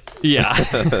 Yeah.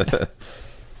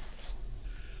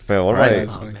 Man, what Right. am I?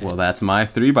 That's funny. Well, that's my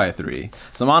 3x3.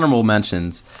 Some honorable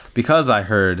mentions because I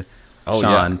heard Oh,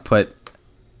 Sean yeah. put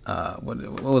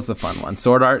what was the fun one?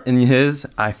 Sword Art in his.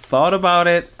 I thought about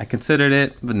it. I considered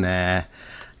it, but nah.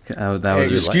 That Hey,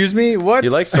 was excuse me. What? You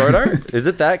like Sword Art? Is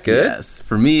it that good? yes.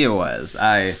 For me, it was.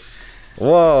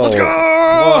 Whoa.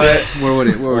 Let's Where would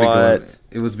it go? What?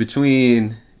 It was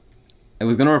between. It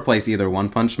was gonna replace either One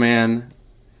Punch Man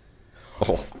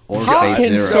Oh. or How Fate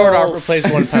can Zero. Sword Art replace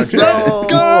One Punch Man?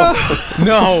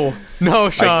 No,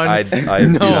 Sean. I do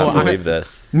No, not believe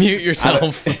this. Mute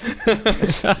yourself.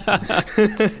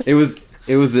 It was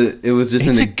just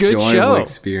It's an a good enjoyable show.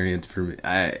 experience for me.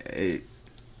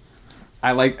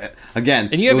 I like again.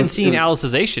 And you it haven't was- seen it was-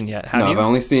 Alicization yet, have No, you? I've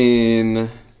only seen.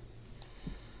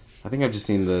 I think I've just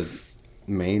seen the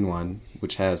main one,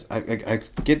 which has I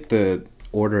get the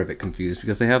order of it confused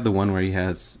because they have the one where he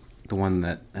has the one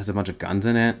that has a bunch of guns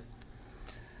in it,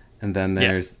 and then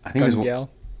there's I think Gun there's one. Gal.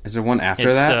 Is there one after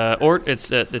It's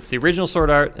that? it's the original Sword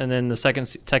Art, and then the second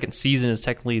season is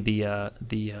technically the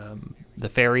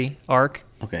fairy arc,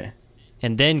 Okay.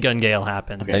 and then Gun Gale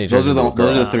happens, Then he Those turns are the into a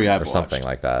those are girl the three I've or watched. something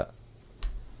like that.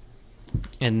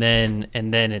 and then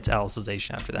it's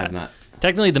Alicization after that. I've not.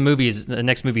 Technically, the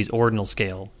next movie is Ordinal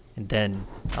Scale, and then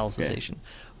Alicization.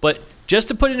 But just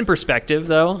to put it in perspective,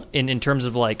 though, in terms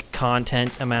of like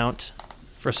content amount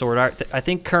for Sword Art, I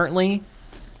think currently,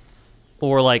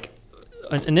 or like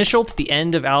initial to the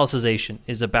end of Alicization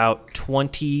is about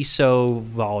 20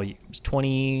 volumes.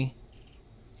 20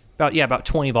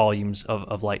 volumes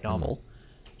of light novel.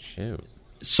 Shoot.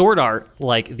 Sword Art,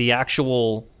 like the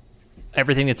actual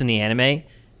everything that's in the anime,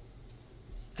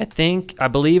 I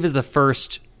believe is the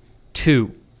first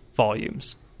 2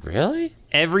 volumes. Really?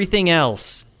 Everything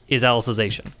else is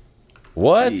Alicization.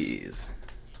 What? Jeez.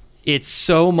 It's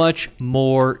so much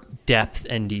more depth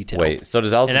and detail. Wait, so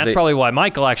does and that's Alicization... probably why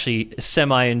Michael actually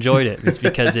semi-enjoyed it. It's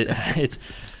because it's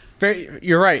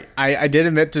You're right. I did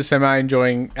admit to semi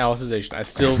enjoying Alicization. I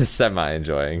still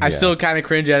semi-enjoying. I still kind of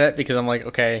cringe at it because I'm like,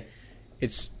 okay,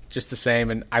 it's just the same,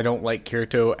 and I don't like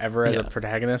Kirito ever as a Yeah.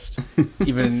 protagonist.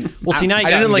 Even Well, see, now you I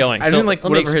got didn't me like, going. I So didn't like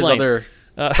let me whatever his explain.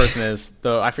 other person is.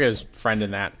 Though I forget his friend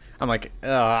in that. I'm like,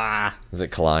 ah. Is it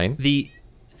Klein? the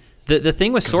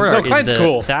thing with Sword No, Art Klein's is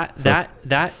cool.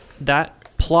 that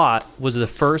plot was the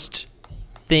first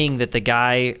thing that the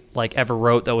guy like ever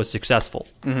wrote that was successful.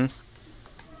 Mm-hmm.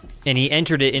 And he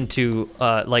entered it into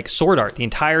like Sword Art, the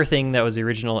entire thing that was the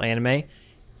original anime,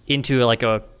 into like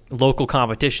a local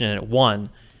competition, and it won,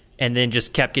 and then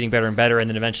just kept getting better and better, and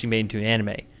then eventually made into an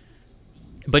anime.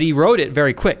 But he wrote it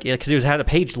very quick because he had a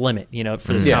page limit,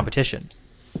 for this Yeah. competition.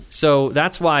 So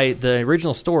that's why the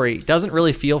original story doesn't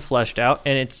really feel fleshed out,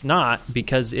 and it's not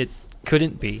because it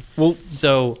couldn't be. Well,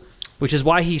 Which is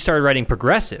why he started writing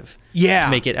Progressive. Yeah.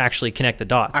 To make it actually connect the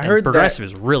dots. I And heard Progressive that-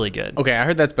 is really good. okay, I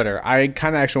heard that's better. I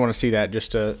kind of actually want to see that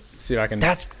just to see if I can.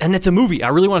 And it's a movie. I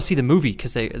really want to see the movie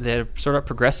because they had a sort of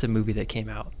progressive movie that came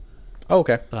out, Oh,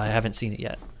 okay. but I haven't seen it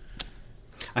yet.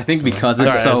 I think because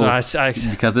it's so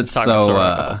because it's talked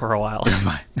so for a while.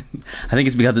 I think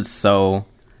it's because it's so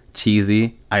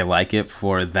cheesy. I like it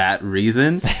for that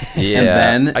reason.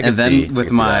 Yeah, I can see- I with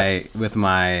can see with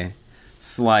my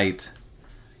slight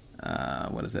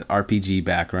what is it, RPG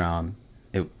background,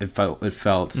 it felt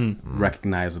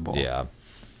recognizable Yeah.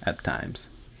 at times.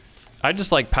 I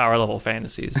just like power level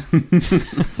fantasies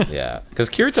Yeah. Because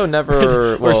Kirito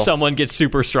never... where well, someone gets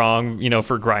super strong,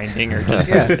 for grinding or just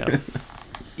Yeah.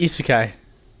 Isekai.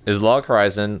 is Log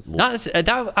Horizon...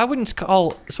 I wouldn't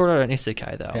call Sword Art an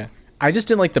isekai though. Yeah. I just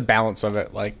didn't like the balance of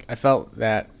it. Like, I felt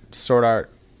that Sword Art,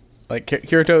 like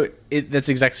Kirito, that's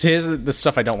exactly here's the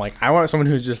stuff I don't like. I want someone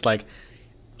who's just like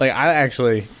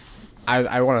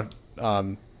I want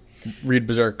to read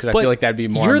Berserk because I But feel like that'd be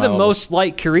more. You're on my the level. most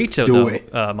like Kirito, Do though,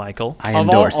 it. Michael. I of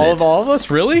endorse it. of all of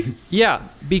us, really? Yeah,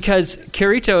 because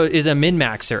Kirito is a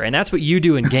min-maxer, and that's what you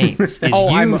do in games. Is Oh,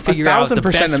 you I'm figure out the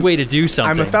 1,000% best way to do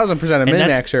something. I'm 1,000% a And min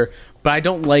that's- maxer, but I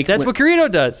don't like. That's what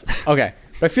Kirito does. Okay,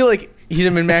 but I feel like he's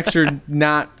a min maxer,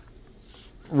 not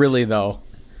really though.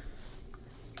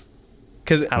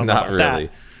 Because I don't know Not about that. really.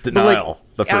 Denial.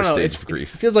 the I don't first know, stage it of grief.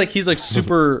 feels like he's like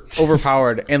super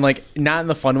overpowered and like not in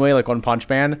the fun way like One Punch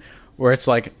Man, where it's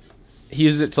like he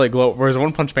uses it to like glow. Whereas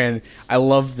One Punch Man, I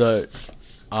love the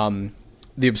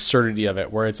absurdity of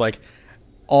it, where it's like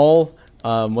all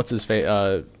what's his face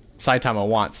Saitama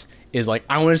wants is like,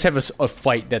 I want to just have a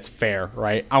fight that's fair,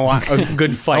 right? I want a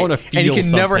good fight, wanna and he feel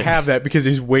can never something. have that because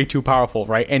he's way too powerful,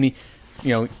 right? And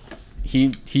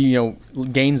he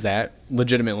gains that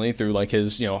legitimately through like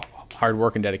his hard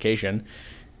work and dedication.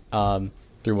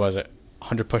 Through was it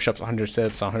 100 push-ups, 100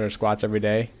 sit-ups, 100 squats every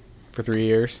day for 3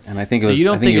 years. And I think it So was. you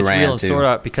don't I think think it's ran real in too. Sword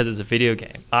Art because it's a video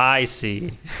game? I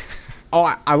see.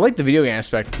 Oh, I like the video game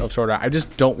aspect of Sword Art. I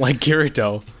just don't like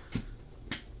Kirito.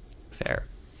 Fair.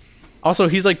 Also,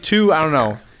 he's like too. I don't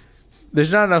know.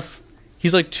 There's not enough.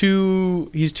 He's like too.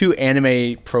 He's too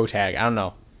anime pro tag. I don't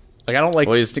know. Like I don't like.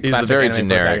 Well, he's the classic very anime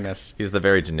generic. protagonists. He's the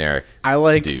very generic. I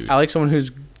like. dude. I like someone who's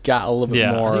got a little bit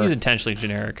Yeah, I think more he's intentionally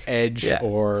generic. edge Yeah.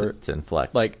 or to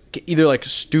inflect. like either like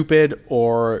stupid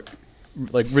or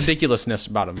like ridiculousness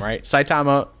about him. Right?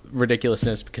 Saitama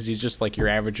ridiculousness because he's just like your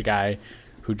average guy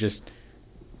who just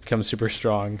becomes super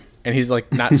strong, and he's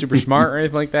like not super smart or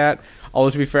anything like that.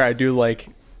 Although to be fair, I do like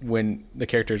when the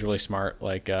character is really smart,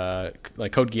 like Code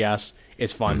Geass.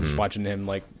 It's fun just watching him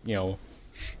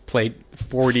play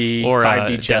 40 Or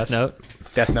 5D Death chess. Note.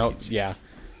 Death Note, yeah.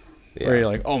 Yeah. Where you're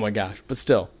like, oh my gosh, but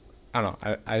still, I don't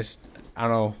know. I don't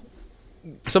know.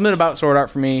 Something about Sword Art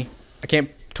for me, I can't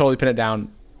totally pin it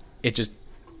down. It just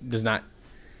does not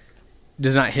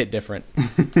does not hit different.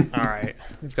 All right,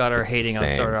 we've got our hating on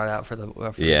Same. Sword Art out for the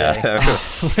day. Yeah.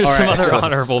 There's All some right. other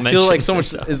honorable I mentions. feel like so or much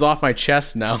so. is off my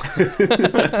chest now.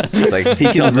 It's like He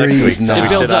can next breathe week, now. till we It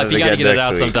builds shit on up. You gotta again get it next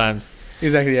out week. sometimes.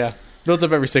 Exactly, yeah. Builds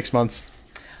up every 6 months.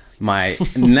 My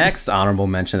next honorable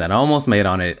mention that almost made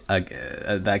on it,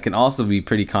 that can also be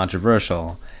pretty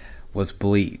controversial, was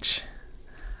Bleach.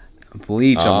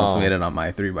 Bleach almost made it on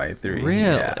my 3x3. Really?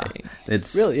 Yeah.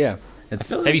 It's Really, yeah. It's.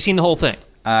 Have you seen the whole thing?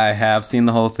 I have seen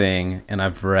the whole thing, and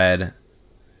I've read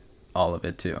all of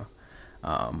it too.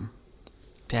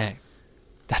 Dang,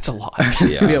 that's a lot.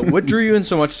 Yeah. What drew you in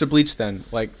so much to Bleach then?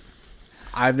 Like,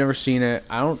 I've never seen it.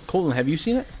 Colton, have you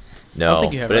seen it? I No, don't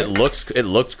think you have, but right? it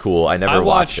looked cool. I never I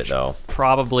watched watched it though.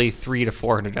 probably 300 to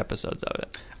 400 episodes of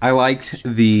it, I liked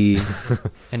the.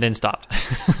 and then stopped.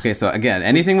 Okay, so again,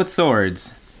 anything with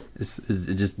swords, it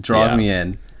just draws Yeah. me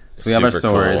in. So we have our Super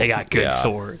cool. swords. They got good Yeah.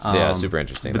 swords. Yeah, super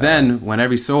interesting. But that then way. when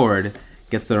every sword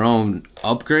gets their own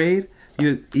upgrade,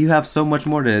 you have so much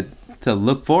more to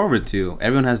look forward to.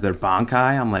 Everyone has their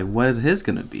Bankai. I'm like, what is his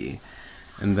gonna be?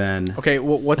 And then Okay,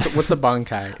 well, what's a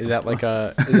Bankai? Is that like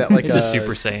a It's a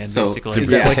Super Saiyan, so basically. Super Is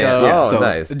that like a Yeah, oh, so-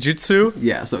 nice. jutsu?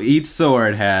 yeah, so each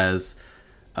sword has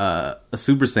a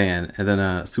Super Saiyan and then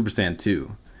a Super Saiyan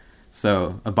 2.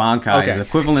 So a Bankai is Okay.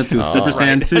 equivalent to a Super That's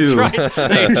Saiyan right. 2 That's right.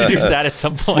 They introduced that at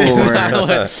some point.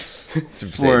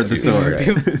 Super for Saiyan the 2, sword.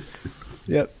 right.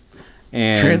 Yep.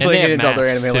 And Translating have it into other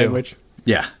masks, anime too. language.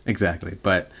 yeah, exactly.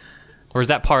 But Or is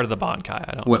that part of the Bankai?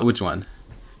 I don't know. which one?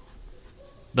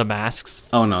 The masks?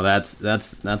 Oh no, that's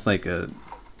like an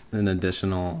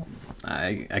additional.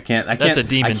 I can't. That's a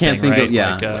demon I can't thing, think right? of.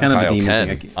 Yeah, Like, it's kind of a demon Kaioken thing.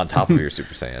 I can't- on top of your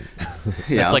Super Saiyan.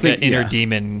 yeah, I It's was like an thinking- inner yeah,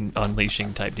 demon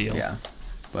unleashing type deal. Yeah,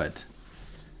 but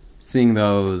seeing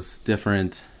those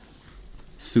different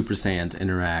Super Saiyans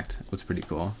interact was pretty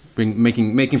cool.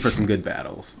 Making for some good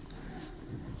battles.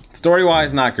 Story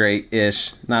wise, not great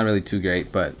ish. Not really too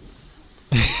great, but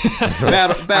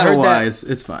battle wise,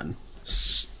 it's fun.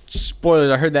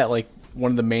 Spoilers, I heard that like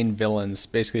one of the main villains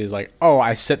basically is like, oh,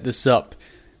 I set this up,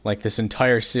 like this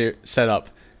entire setup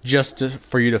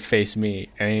for you to face me.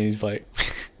 And he's like,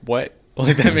 what?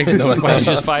 Like, that makes no Why don't you sense.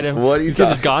 just fight him? What are you You could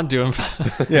just talking- gone to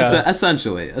him. Yeah.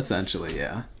 Essentially,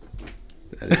 yeah.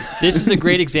 That is- This is a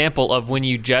great example of when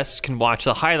you just can watch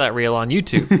the highlight reel on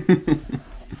YouTube.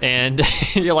 And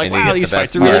you're like, And you wow, get the these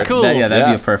best fights are really parts. cool. that'd Yeah.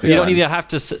 be a perfect. You don't one. need to have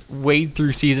to wade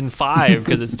through season 5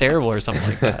 because it's terrible or something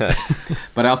like that.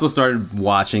 But I also started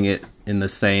watching it at the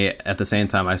same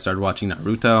time I started watching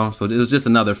Naruto, so it was just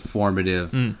another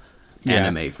formative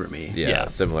anime for me. Yeah, Yeah.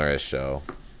 similar-ish show.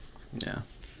 Yeah.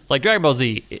 Like Dragon Ball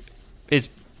Z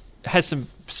has some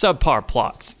subpar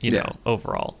plots, Yeah.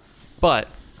 overall. But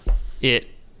it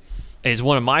is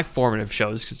one of my formative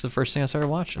shows because it's the first thing I started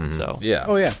watching. So Yeah.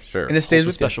 Oh, yeah. Sure. And it stays holds a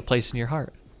with you. special place in your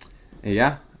heart.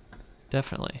 Yeah,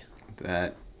 Definitely.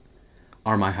 that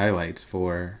are my highlights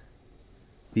for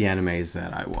the animes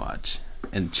that I watch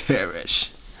and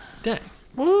cherish. Dang.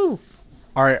 Woo.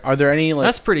 Are there any like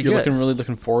That's pretty you're good. really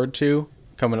looking forward to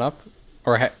coming up?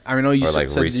 Or I know you Or, like,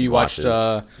 said that recent you watched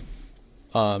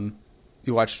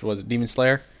watches. was it Demon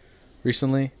Slayer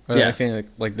recently? Or Yes. anything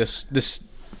like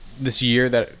this year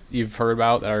that you've heard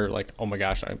about that are like, oh my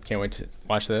gosh, I can't wait to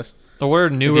watch this. Or what are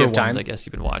newer have ones, time. I guess,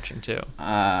 you've been watching too?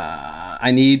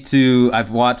 I've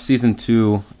watched season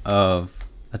 2 of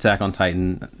Attack on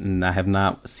Titan, and I have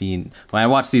not seen. Well, I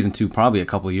watched season 2 probably a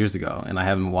couple of years ago, and I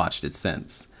haven't watched it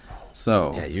since.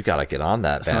 So Yeah, you gotta get on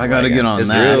that. So I gotta get on it's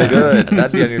that. real good.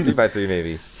 That's the on your 3x3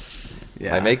 maybe.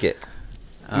 yeah, I make it.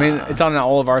 I mean, it's on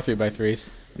all of our 3x3s.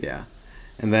 yeah,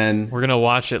 and then We're gonna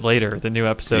watch it later, the new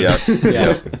episode. Yep.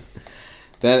 Yeah.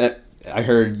 then I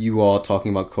heard you all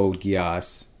talking about Code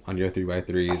Geass on your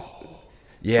 3x3s. So I have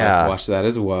Yeah. to watch that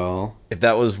as well. If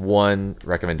that was one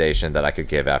recommendation that I could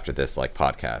give after this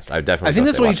podcast, I would definitely. I think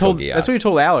go that's say what you watch told. Code Geass. That's what you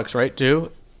told Alex, right?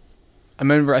 Too. I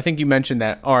remember. I think you mentioned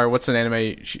that. Or what's an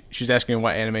anime? She's asking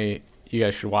what anime you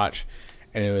guys should watch,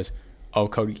 and it was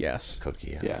Code Geass. Code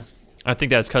Geass. Yeah. I think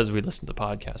that's because we listened to the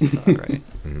podcast, right?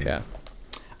 Yeah.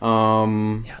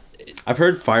 Yeah. I've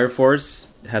heard Fire Force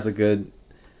has a good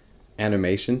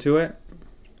animation to it.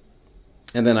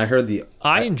 And then I heard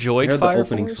I enjoyed the Fire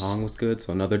opening Force. song was good,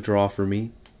 so another draw for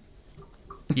me.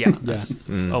 Yeah. That's,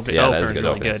 opening, Yeah, that opener's is a good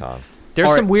really opening good. song. There's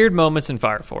All some right. weird moments in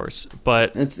Fire Force,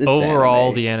 but It's overall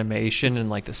anime. the animation and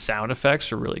like the sound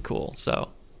effects are really cool. So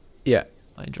Yeah.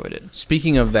 I enjoyed it.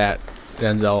 Speaking of that,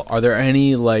 Denzel, are there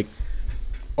any like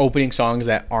opening songs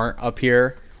that aren't up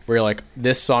here where you're like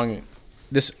this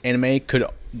anime could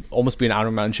almost be an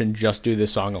honorable mention, just do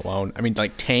this song alone? I mean,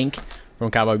 like Tank from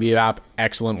Cowboy Bebop,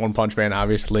 excellent. One Punch Man,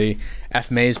 obviously.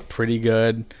 F-May's pretty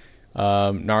good.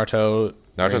 Naruto,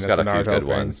 Naruto's got a few Naruto good opening.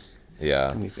 ones. Yeah.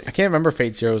 Let me think. I can't remember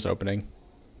Fate Zero's opening.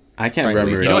 I can't Frankly,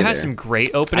 remember. you You know, it it has either. some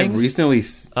great I openings. recently.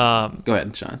 Um, Go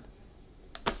ahead, Sean.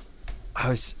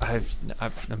 I'm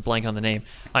blanking on the name.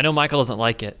 I know Michael doesn't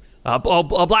like it.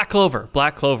 Black Clover.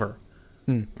 Black Clover.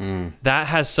 That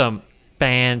has some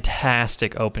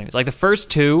fantastic openings. Like the first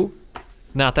two,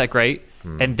 not that great,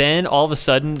 and then all of a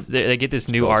sudden they get this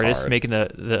new Goes artist hard. making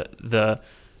the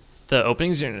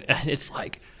openings, and it's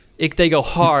like they go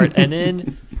hard, and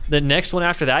then the next one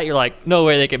after that, you're like, no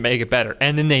way they can make it better,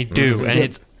 and then they do, and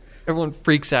it's everyone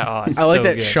freaks out. Oh, it's I like so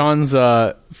that good. Sean's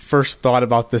first thought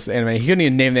about this anime. He couldn't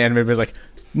even name the anime, but he's like,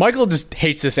 Michael just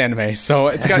hates this anime, so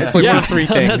it's like one of three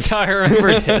things. That's how I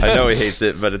remembered it. I know he hates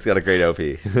it, but it's got a great OP.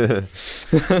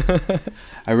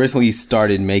 I recently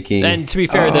started making. And to be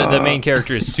fair, the main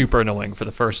character is super annoying for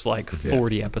the first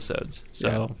 40 episodes,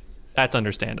 so that's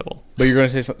understandable. But you're going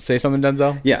to say something,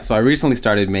 Denzel? Yeah, so I recently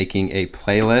started making a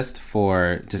playlist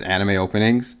for just anime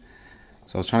openings.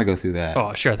 So I was trying to go through that.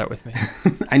 Oh, share that with me.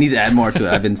 I need to add more to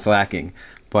it. I've been slacking,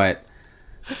 but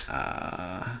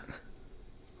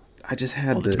I just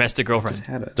had the Domestic Girlfriend. just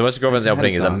had it. Domestic Girlfriend's I just had a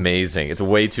opening is song. amazing. It's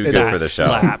way too It good for the show.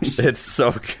 slaps. It's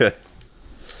so good.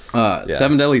 Yeah.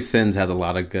 Seven Deadly Sins has a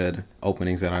lot of good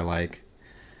openings that I like.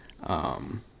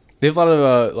 They have a lot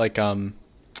of,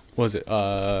 what was it?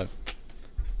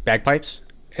 Bagpipes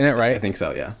in it, right? I think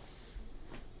so. Yeah.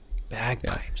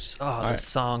 Bagpipes. Oh, the right.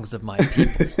 songs of my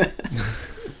people.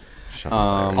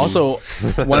 Also,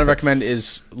 one I recommend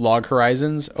is Log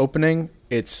Horizons opening.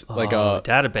 It's like a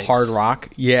database. hard rock.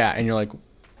 Yeah, and you're like,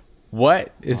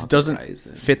 what? It Log doesn't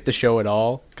Horizon. fit the show at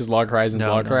all because Log Horizon's No,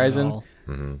 Log not at Horizon. all.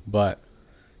 But,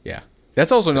 yeah.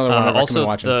 That's also another one I recommend Also,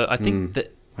 watching. I think the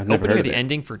I've never opening heard of the of it.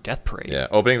 ending for Death Parade. Yeah,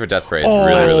 opening for Death Parade is Oh,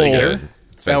 really, really yeah. good.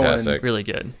 It's That one. fantastic. Really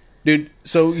good. Dude,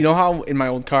 so you know how in my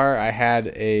old car I had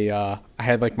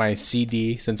like my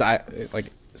CD since I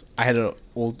had an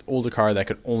older car that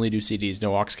could only do CDs,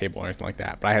 no aux cable or anything like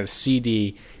that. But I had a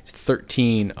CD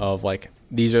 13 of like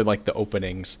these are like the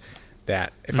openings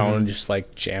that if I want to just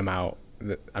like jam out.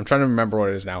 I'm trying to remember what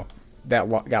it is now. That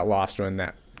got lost when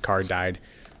that car died,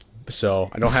 so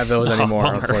I don't have those anymore,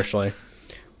 bummer. unfortunately.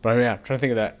 But yeah, I'm trying to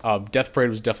think of that. Death Parade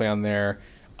was definitely on there.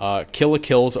 Kill la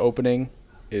Kill's opening,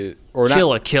 or not.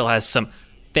 Kill a Kill has some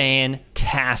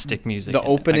fantastic music. The in it,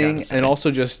 I opening gotta say. and also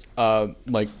just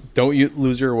like Don't You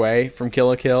Lose Your Way from Kill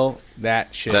la Kill.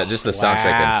 That shit. That just the soundtrack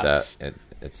and slaps. set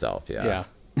itself. Yeah.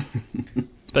 Yeah.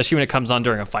 especially when it comes on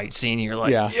during a fight scene, you're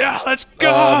like, Yeah. yeah, let's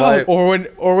go. Or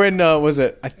when was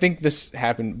it? I think this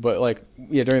happened, but like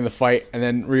during the fight, and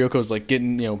then Ryoko's like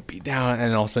getting beat down,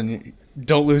 and all of a sudden,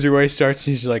 Don't Lose Your Way starts,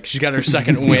 and she's got her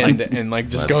second wind, and like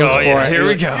just goes go, for yeah, it. here You're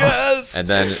we like, go. Yes. And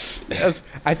then Yes.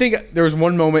 I think there was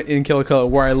one moment in Kill la Kill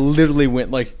where I literally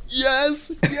went like,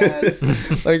 yes, yes.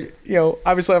 Like,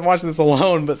 obviously I'm watching this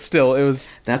alone, but still, it was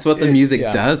That's what the music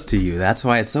yeah. does to you. That's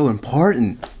why it's so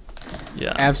important.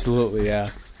 Yeah. absolutely,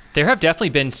 yeah. There have definitely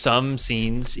been some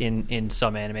scenes in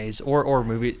some animes or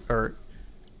movie or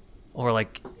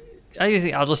like I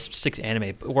think I'll just stick to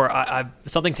anime where I've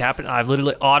something's happened. I've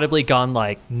literally audibly gone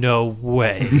like, no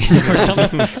way, or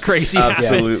something crazy happened.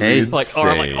 absolutely Hey. Like, or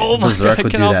I'm like, oh my Berserk god, I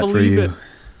would do cannot that for believe you. it.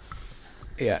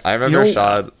 Yeah. I remember You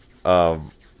know-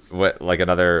 Sean, what like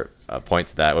another point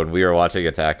to that when we were watching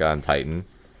Attack on Titan,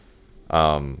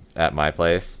 at my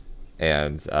place,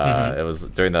 and it was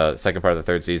during the second part of the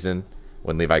third season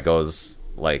when Levi goes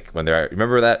like when they're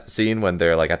remember that scene when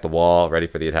they're like at the wall ready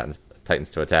for the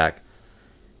Titans to attack,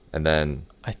 and then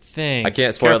I think I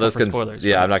can't spoil Careful this for because spoilers,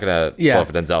 yeah, but- I'm not gonna Yeah. spoil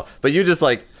for Denzel, but you just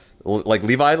like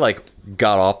Levi like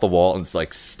got off the wall and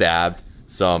like stabbed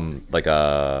some like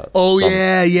a Oh some-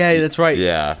 yeah, that's right.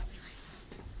 yeah.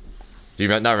 Do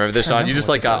you not remember this, Sean? You just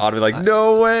what like this got is. audibly like,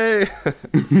 no way.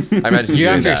 I imagine You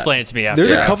doing have to that. explain it to me after.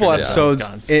 There's Yeah, a couple yeah.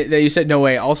 episodes that you said no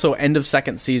way. Also, end of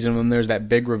second season when there's that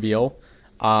big reveal.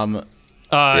 Yeah,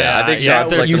 I think yeah, Sean's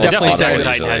there's like you the most definitely audible said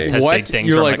Titan usually. has what? big things.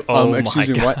 You're where like, I'm oh excuse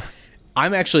my me, God. what?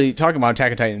 I'm actually talking about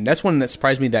Attack on Titan. That's one that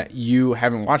surprised me that you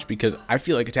haven't watched because I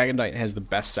feel like Attack on Titan has the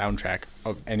best soundtrack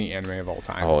of any anime of all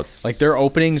time. Oh, it's like their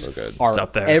openings so good. are It's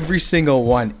up there. every single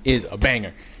one is a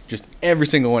banger. Just every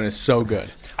single one is so good.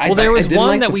 Well, there was didn't one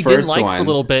like that the we didn't first like for a one.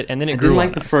 little bit, and then it I grew didn't on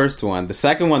like the us. first one. The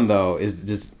second one though is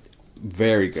just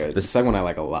very good. The second one I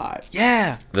like a lot.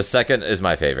 Yeah. The second is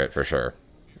my favorite for sure.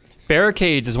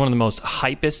 Barricades is one of the most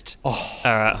hypest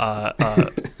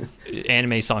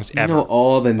anime songs I ever. know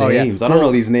all the Oh, yeah. names. I don't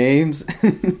know these names.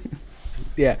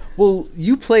 Yeah. Well,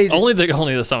 you played Only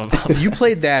the some of them. you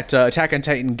played that Attack on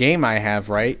Titan game I have,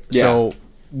 right? Yeah. So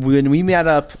when we met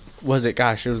up, it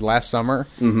was last summer.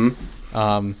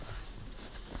 Mm-hmm.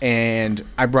 And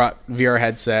I brought VR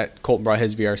headset. Colton brought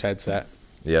his VR headset.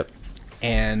 Yep.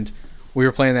 and we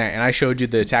were playing that, and I showed you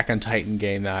the Attack on Titan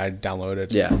game that I downloaded.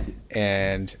 Yeah.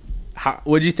 And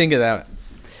what did you think of that?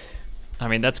 I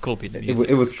mean, that's cool. Pete.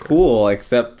 It was cool,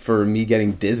 except for me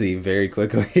getting dizzy very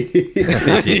quickly.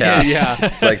 Yeah.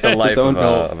 It's like the life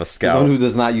of a scout. Someone who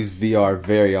does not use VR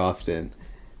very often.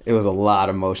 It was a lot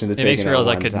of motion to It take makes in me at realize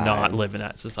I one could time. not live in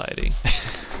that society.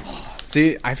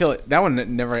 See, I feel like that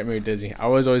one never made me dizzy. I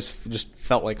always just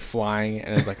felt like flying,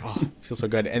 and it's like, oh, it feels so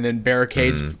good. And then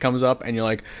Barricades comes up, and you're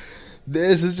like,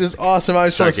 this is just awesome. I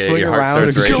just want to Start swing getting- your heart around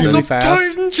and starts shoot racing. really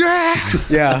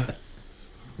fast. Yeah,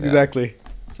 exactly.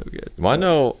 So good. Want to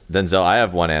know, Denzel? I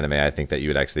have one anime I think that you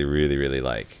would actually really, really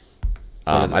like.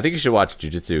 is it? I think you should watch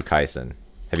Jujutsu Kaisen.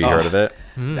 Have you heard of it?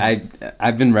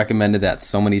 I've been recommended that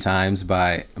so many times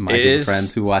by my It good is-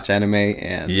 friends who watch anime,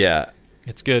 and Yeah.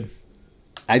 It's good.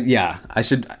 I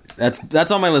should.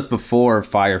 That's on my list before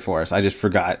Fire Force. I just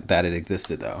forgot that it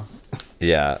existed though.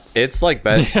 Yeah. It's like,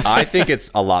 I think it's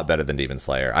a lot better than Demon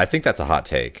Slayer. I think that's a hot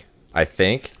take. I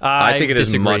think it is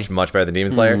disagree. much, much better than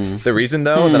Demon Slayer. The reason,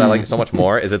 though, that I like it so much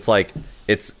more is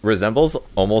it resembles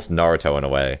almost Naruto in a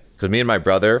way. Because me and my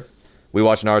brother, we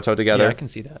watch Naruto together. Yeah, I can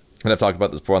see that. And I've talked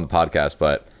about this before on the podcast,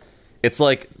 but it's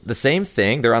like the same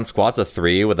thing. They're on squads of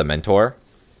 3 with a mentor,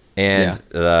 and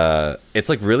it's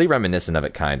like really reminiscent of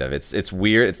it. Kind of. It's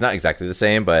weird. It's not exactly the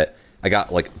same, but I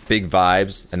got like big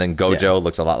vibes. And then Gojo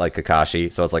looks a lot like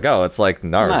Kakashi, so it's like, oh, it's like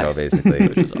Naruto Nice. basically,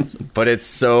 which is awesome. But it's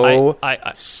so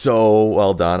I- so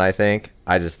well done. I think.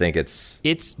 I just think it's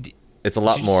a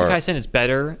lot Jujutsu more. Kaisen is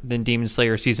better than Demon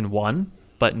Slayer season 1,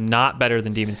 but not better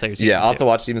than Demon Slayer season 2. Yeah, I'll have to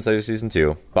watch Demon Slayer season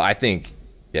 2. But I think,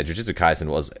 yeah, Jujutsu Kaisen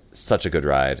was such a good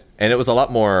ride, and it was a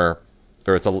lot more,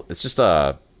 or it's just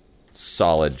a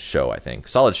solid show. I think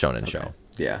solid shonen show.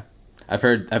 Yeah, I've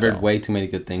heard way too many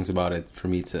good things about it for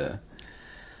me to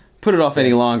put it off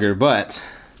any longer. But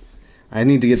I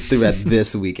need to get through it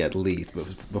this week at least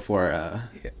before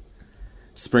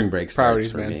spring break starts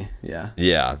Priorities, for man. me. Yeah.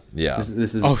 Yeah, yeah.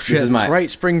 This is Oh shit! This is my right,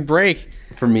 spring break.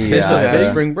 for me. It's the big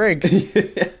Yeah, spring break.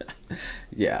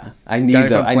 yeah. I Got need any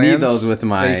fun I need plans those with that you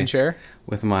my can share?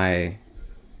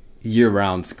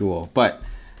 year-round school. But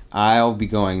I'll be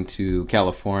going to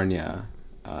California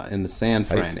in the San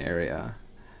Fran area.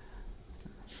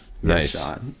 Nice.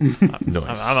 Sean. I'm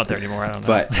not there anymore. I don't know.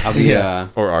 But I'll be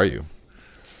Or are you?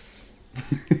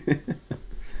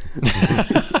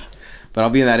 but I'll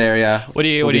be in that area. what are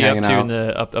you We'll be up to hanging in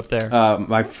the up there?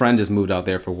 My friend just moved out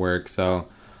there for work, so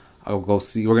I'll go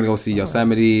see. We're gonna go see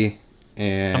Yosemite.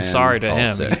 And I'm sorry to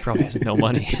him. sick. He probably has no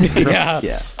money. Yeah,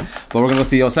 but we're gonna go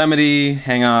see Yosemite.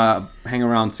 Hang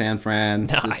around San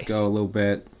Francisco Nice. a little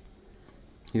bit.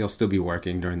 He'll still be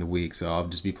working during the week, so I'll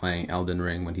just be playing Elden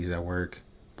Ring when he's at work.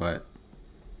 But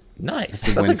Nice.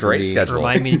 a That's a win for great me. schedule.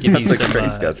 Remind me to give you That's a some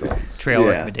great schedule. trail Yeah,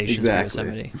 recommendations exactly. for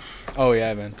Yosemite. Oh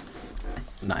yeah, man.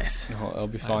 nice, It'll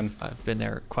be fun. I've been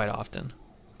there quite often.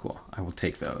 cool. I will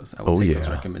take those. I will Oh, take those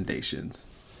yeah. recommendations.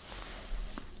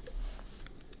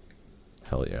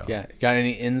 Hell yeah. Yeah. Got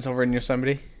any inns over in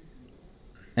Yosemite?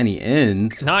 Any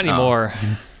ends? Not anymore.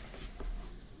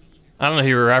 I don't know who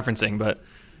you were referencing, but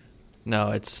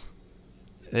no, it's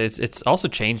also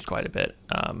changed quite a bit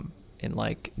in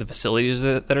like the facilities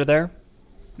that are there.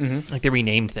 Mm-hmm. Like they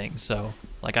renamed things, so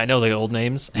like I know the old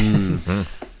names.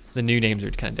 The new names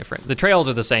are kind of different. The trails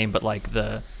are the same, but like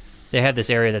they have this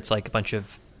area that's like a bunch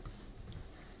of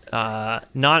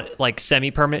not like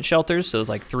semi-permanent shelters. So there's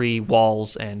like 3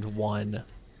 walls and 1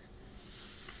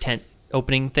 tent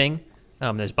opening thing.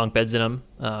 There's bunk beds in them,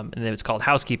 and then it's called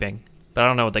housekeeping. But I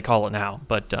don't know what they call it now.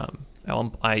 But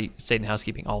I stayed in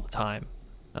housekeeping all the time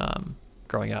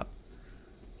growing up.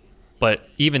 But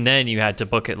even then, you had to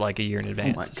book it like a year in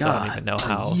advance. my So I don't God, even know a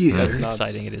how year.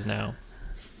 exciting it is now.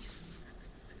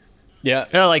 Yeah.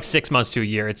 Like 6 months to a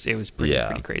year. It was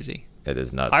pretty crazy. It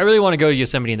is nuts. I really want to go to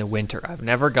Yosemite in the winter. I've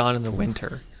never gone in the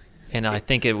winter, and I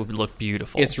think it would look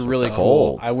beautiful. It's really so cool.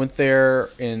 cold. I went there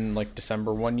in like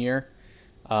December one year,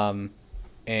 and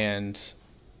kind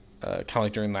of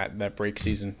like during that break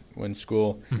season when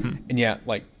school, and yeah,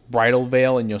 like Bridal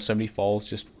Veil and Yosemite Falls,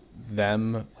 just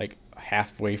them like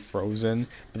halfway frozen,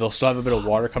 but they'll still have a bit of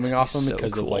water coming off them So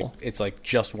because of like cool. it's like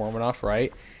just warm enough,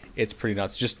 right? It's pretty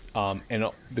nuts. Just and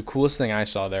the coolest thing I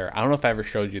saw there, I don't know if I ever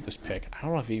showed you this pic. I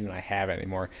don't know if even I have it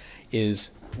anymore. Is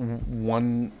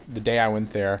the day I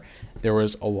went there, there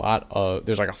was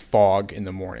there's like a fog in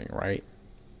the morning, right?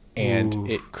 And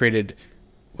it created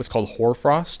what's called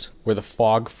hoarfrost, where the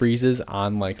fog freezes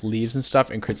on like leaves and stuff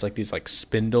and creates like these like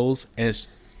spindles, and it's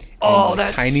like,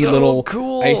 that's tiny so little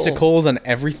cool. icicles and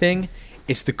everything.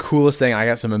 It's the coolest thing. I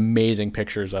got some amazing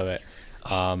pictures of it.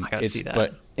 I gotta see that.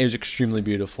 But it was extremely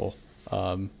beautiful.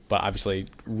 But obviously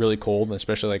really cold, and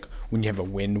especially like when you have a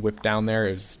wind whip down there,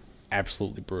 it was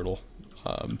absolutely brutal.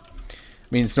 I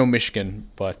mean, it's no Michigan,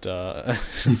 but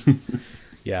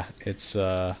yeah, it's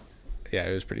yeah,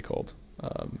 it was pretty cold.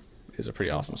 It's a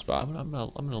pretty awesome spot. I'm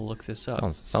gonna look this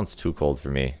up. Sounds too cold for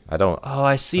me. I don't. Oh,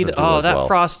 I see don't that. do Oh, as that well.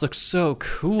 frost looks so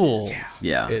cool.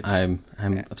 Yeah, It's-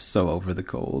 I'm so over the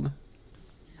cold.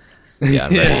 Yeah,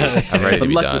 I'm ready. I'm ready to But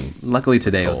be luckily, done. luckily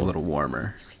today it was a Cold. little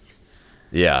warmer.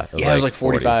 Yeah, Yeah, it was like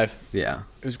 40. 45. Yeah.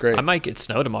 It was great. I might get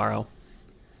snow tomorrow.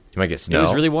 You might get snow. It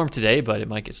was really warm today, but it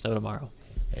might get snow tomorrow.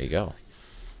 There you go.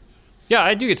 Yeah,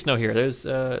 I do get snow here. There's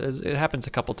it happens a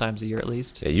couple times a year at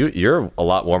least. Yeah, you're a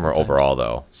lot warmer overall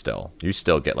though. Still, you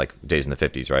still get like days in the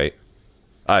 50s, right?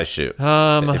 Ah, shoot.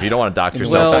 If you don't want to dock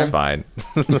yourself, well- that's fine.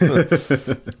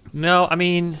 No, I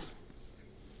mean,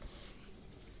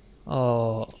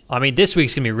 this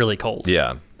week's gonna be really cold.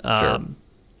 Yeah, sure.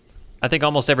 I think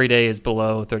almost every day is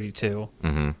below 32,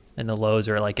 and the lows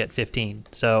are like at 15.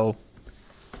 So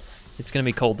it's gonna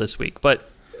be cold this week. But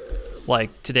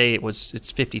like today,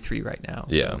 it's 53 right now.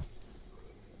 so- Yeah.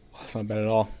 That's not bad at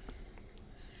all.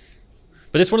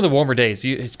 But it's one of the warmer days.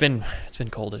 It's been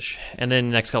coldish, and then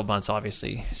the next couple months,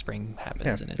 obviously, spring happens,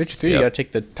 Yeah, and it's 53. Yep. You gotta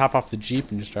take the top off the Jeep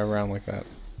and just drive around like that.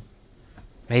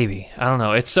 maybe, I don't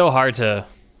know. It's so hard to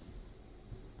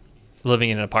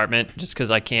living in an apartment just because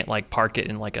I can't like park it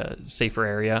in like a safer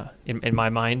area in my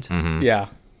mind. Yeah.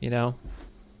 You know,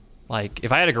 like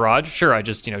if I had a garage, sure, I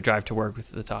just drive to work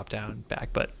with the top down and back.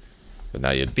 But But now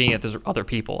you'd being at there's other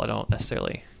people, I don't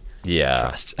necessarily.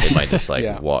 trust. It might just like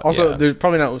Yeah. walk. Also, yeah. there's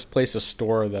probably not a place to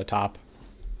store the top.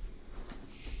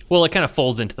 Well, it kind of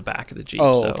folds into the back of the Jeep.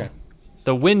 Oh, so okay.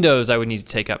 the windows I would need to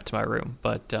take up to my room,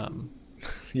 but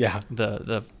Yeah.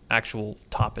 the actual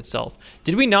top itself.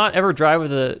 Did we not ever drive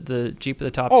with the Jeep with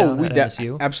the top Oh, down we at did.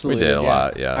 MSU? Absolutely. We did a yeah.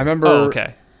 lot, yeah. I remember. Oh,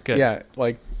 okay. Good. Yeah,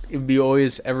 like it would be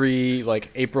always every like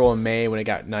April and May when it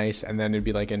got nice, and then it'd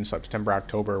be like in September,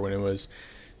 October when it was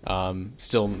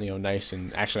still nice,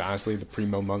 and actually honestly the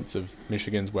primo months of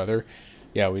Michigan's weather.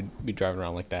 Yeah, we'd be driving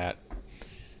around like that.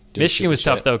 doing Michigan stupid was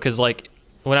tough shit. though, because like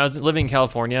when I was living in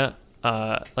California,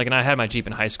 and I had my Jeep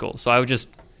in high school, so I would just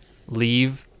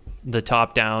leave the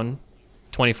top down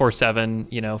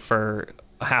 24/7, for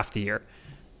half the year.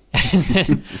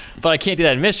 But I can't do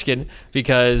that in Michigan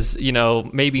because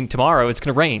maybe tomorrow it's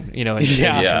gonna rain. Yeah.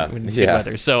 when it's good Yeah.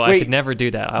 weather, so I Wait, could never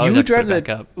do that. I You always would have to drive put it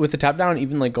back the up. with the top down,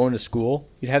 even like going to school.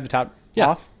 You'd have the top Yeah.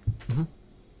 off, and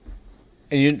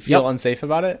you didn't feel Yep. unsafe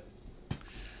about it.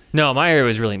 No, my area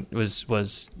was really was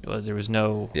there was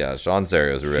no Yeah, Sean's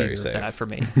area was fear very of safe. that for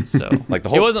me. So Like the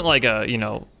it whole- wasn't like a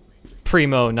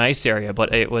primo nice area,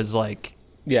 but it was like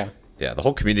Yeah. Yeah, the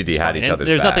whole community had each and other's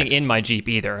there's nothing backs. in my Jeep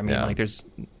either. I mean, Yeah. like there's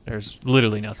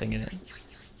literally nothing in it.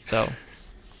 So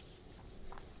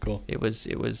Cool. it was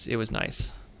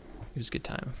nice. It was a good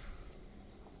time.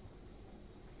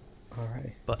 All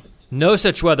right. But no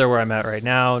such weather where I'm at right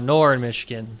now, nor in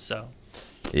Michigan. So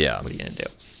Yeah. what are you gonna do?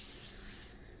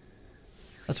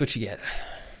 That's what you get.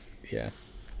 Yeah.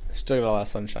 Still got a lot of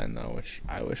sunshine though, which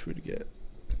I wish we'd get.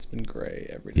 It's been gray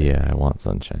every day. Yeah, I want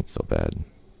sunshine so bad.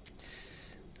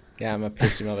 Yeah, I'm a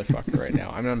pasty motherfucker right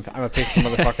now. I'm a pasty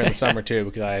motherfucker in the summer too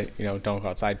because I don't go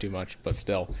outside too much, but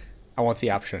still, I want the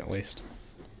option at least.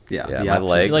 Yeah, Yeah, the my options-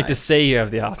 legs- You like to say you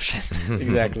have the option.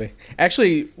 Exactly.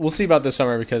 Actually, we'll see about this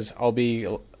summer because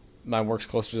my work's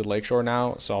closer to the lakeshore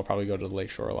now, so I'll probably go to the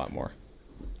lakeshore a lot more.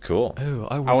 Cool. Ooh,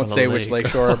 I won't say which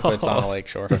lakeshore, but it's on a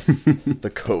lakeshore.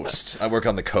 The coast. I work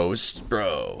on the coast,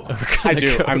 bro. I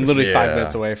do. I'm literally 5 Yeah.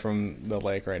 minutes away from the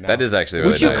lake right now. That is actually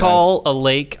really Would you nice. call a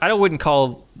lake? I wouldn't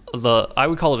call I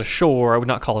would call it a shore. I would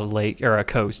not call it a lake or a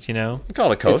coast. You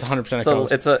call it a coast. It's 100% a It's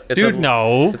coast. It's a Dude,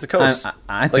 no. It's a coast.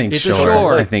 I think It's a shore.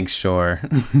 shore. I think shore.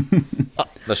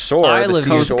 The shore. I the live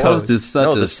seashore. coast to coast is such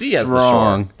no, a the sea has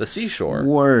strong the shore. The seashore.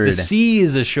 word. The sea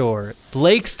is a shore.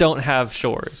 Lakes don't have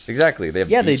shores. Exactly. They have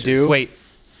Yeah, they beaches. do. Wait,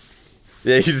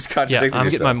 Yeah, you just yeah, contradicted I'm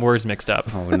getting yourself. my words mixed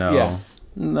up. Oh no. Yeah.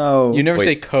 No. You never Wait.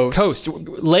 say coast. Coast.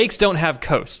 Lakes don't have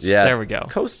coasts. Yeah. There we go.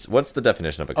 Coast. What's the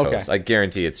definition of a Okay. coast? I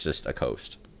guarantee it's just a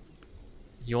coast.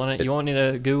 You want me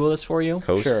to Google this for you?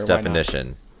 Coast Sure, why not?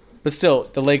 definition. But still,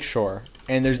 the lakeshore.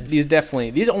 And there's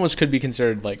these almost could be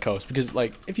considered like coast because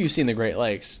like if you've seen the Great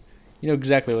Lakes, you know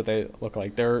exactly what they look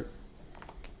like. They're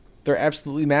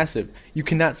absolutely massive. You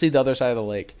cannot see the other side of the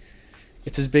lake.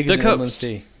 It's as big The as an inland coast.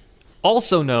 sea.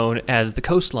 Also known as the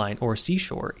coastline or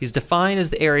seashore, is defined as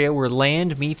the area where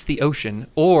land meets the ocean,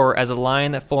 or as a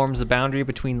line that forms the boundary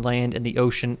between land and the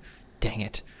ocean. Dang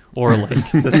it. Or a lake.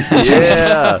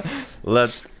 Yeah.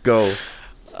 Let's go.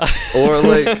 Or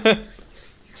like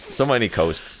So many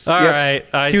coasts. All Yep.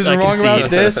 right. He was I wrong concede. about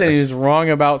this, and he was wrong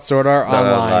about Sword Art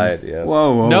Online. Yeah.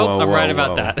 Whoa, Nope, whoa, I'm whoa, right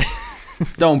whoa. about that.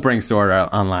 Don't bring Sword Art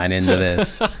Online into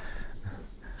this.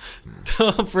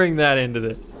 Don't bring that into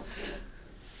this.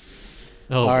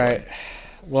 Oh, All boy. right.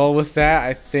 Well, with that,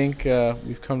 I think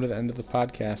we've come to the end of the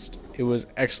podcast. It was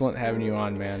excellent having you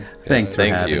on, man. Thanks for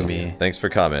Thank having you. me. Thanks for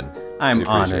coming. I'm We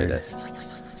appreciate honored. it.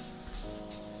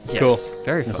 Yes, Cool.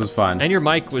 Very fun. This was fun. And your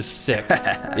mic was sick.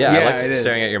 Yeah, Yeah, I like it is.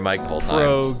 staring at your mic the whole time.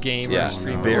 Pro gamer Yeah,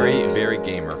 stream. very, very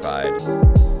gamerified.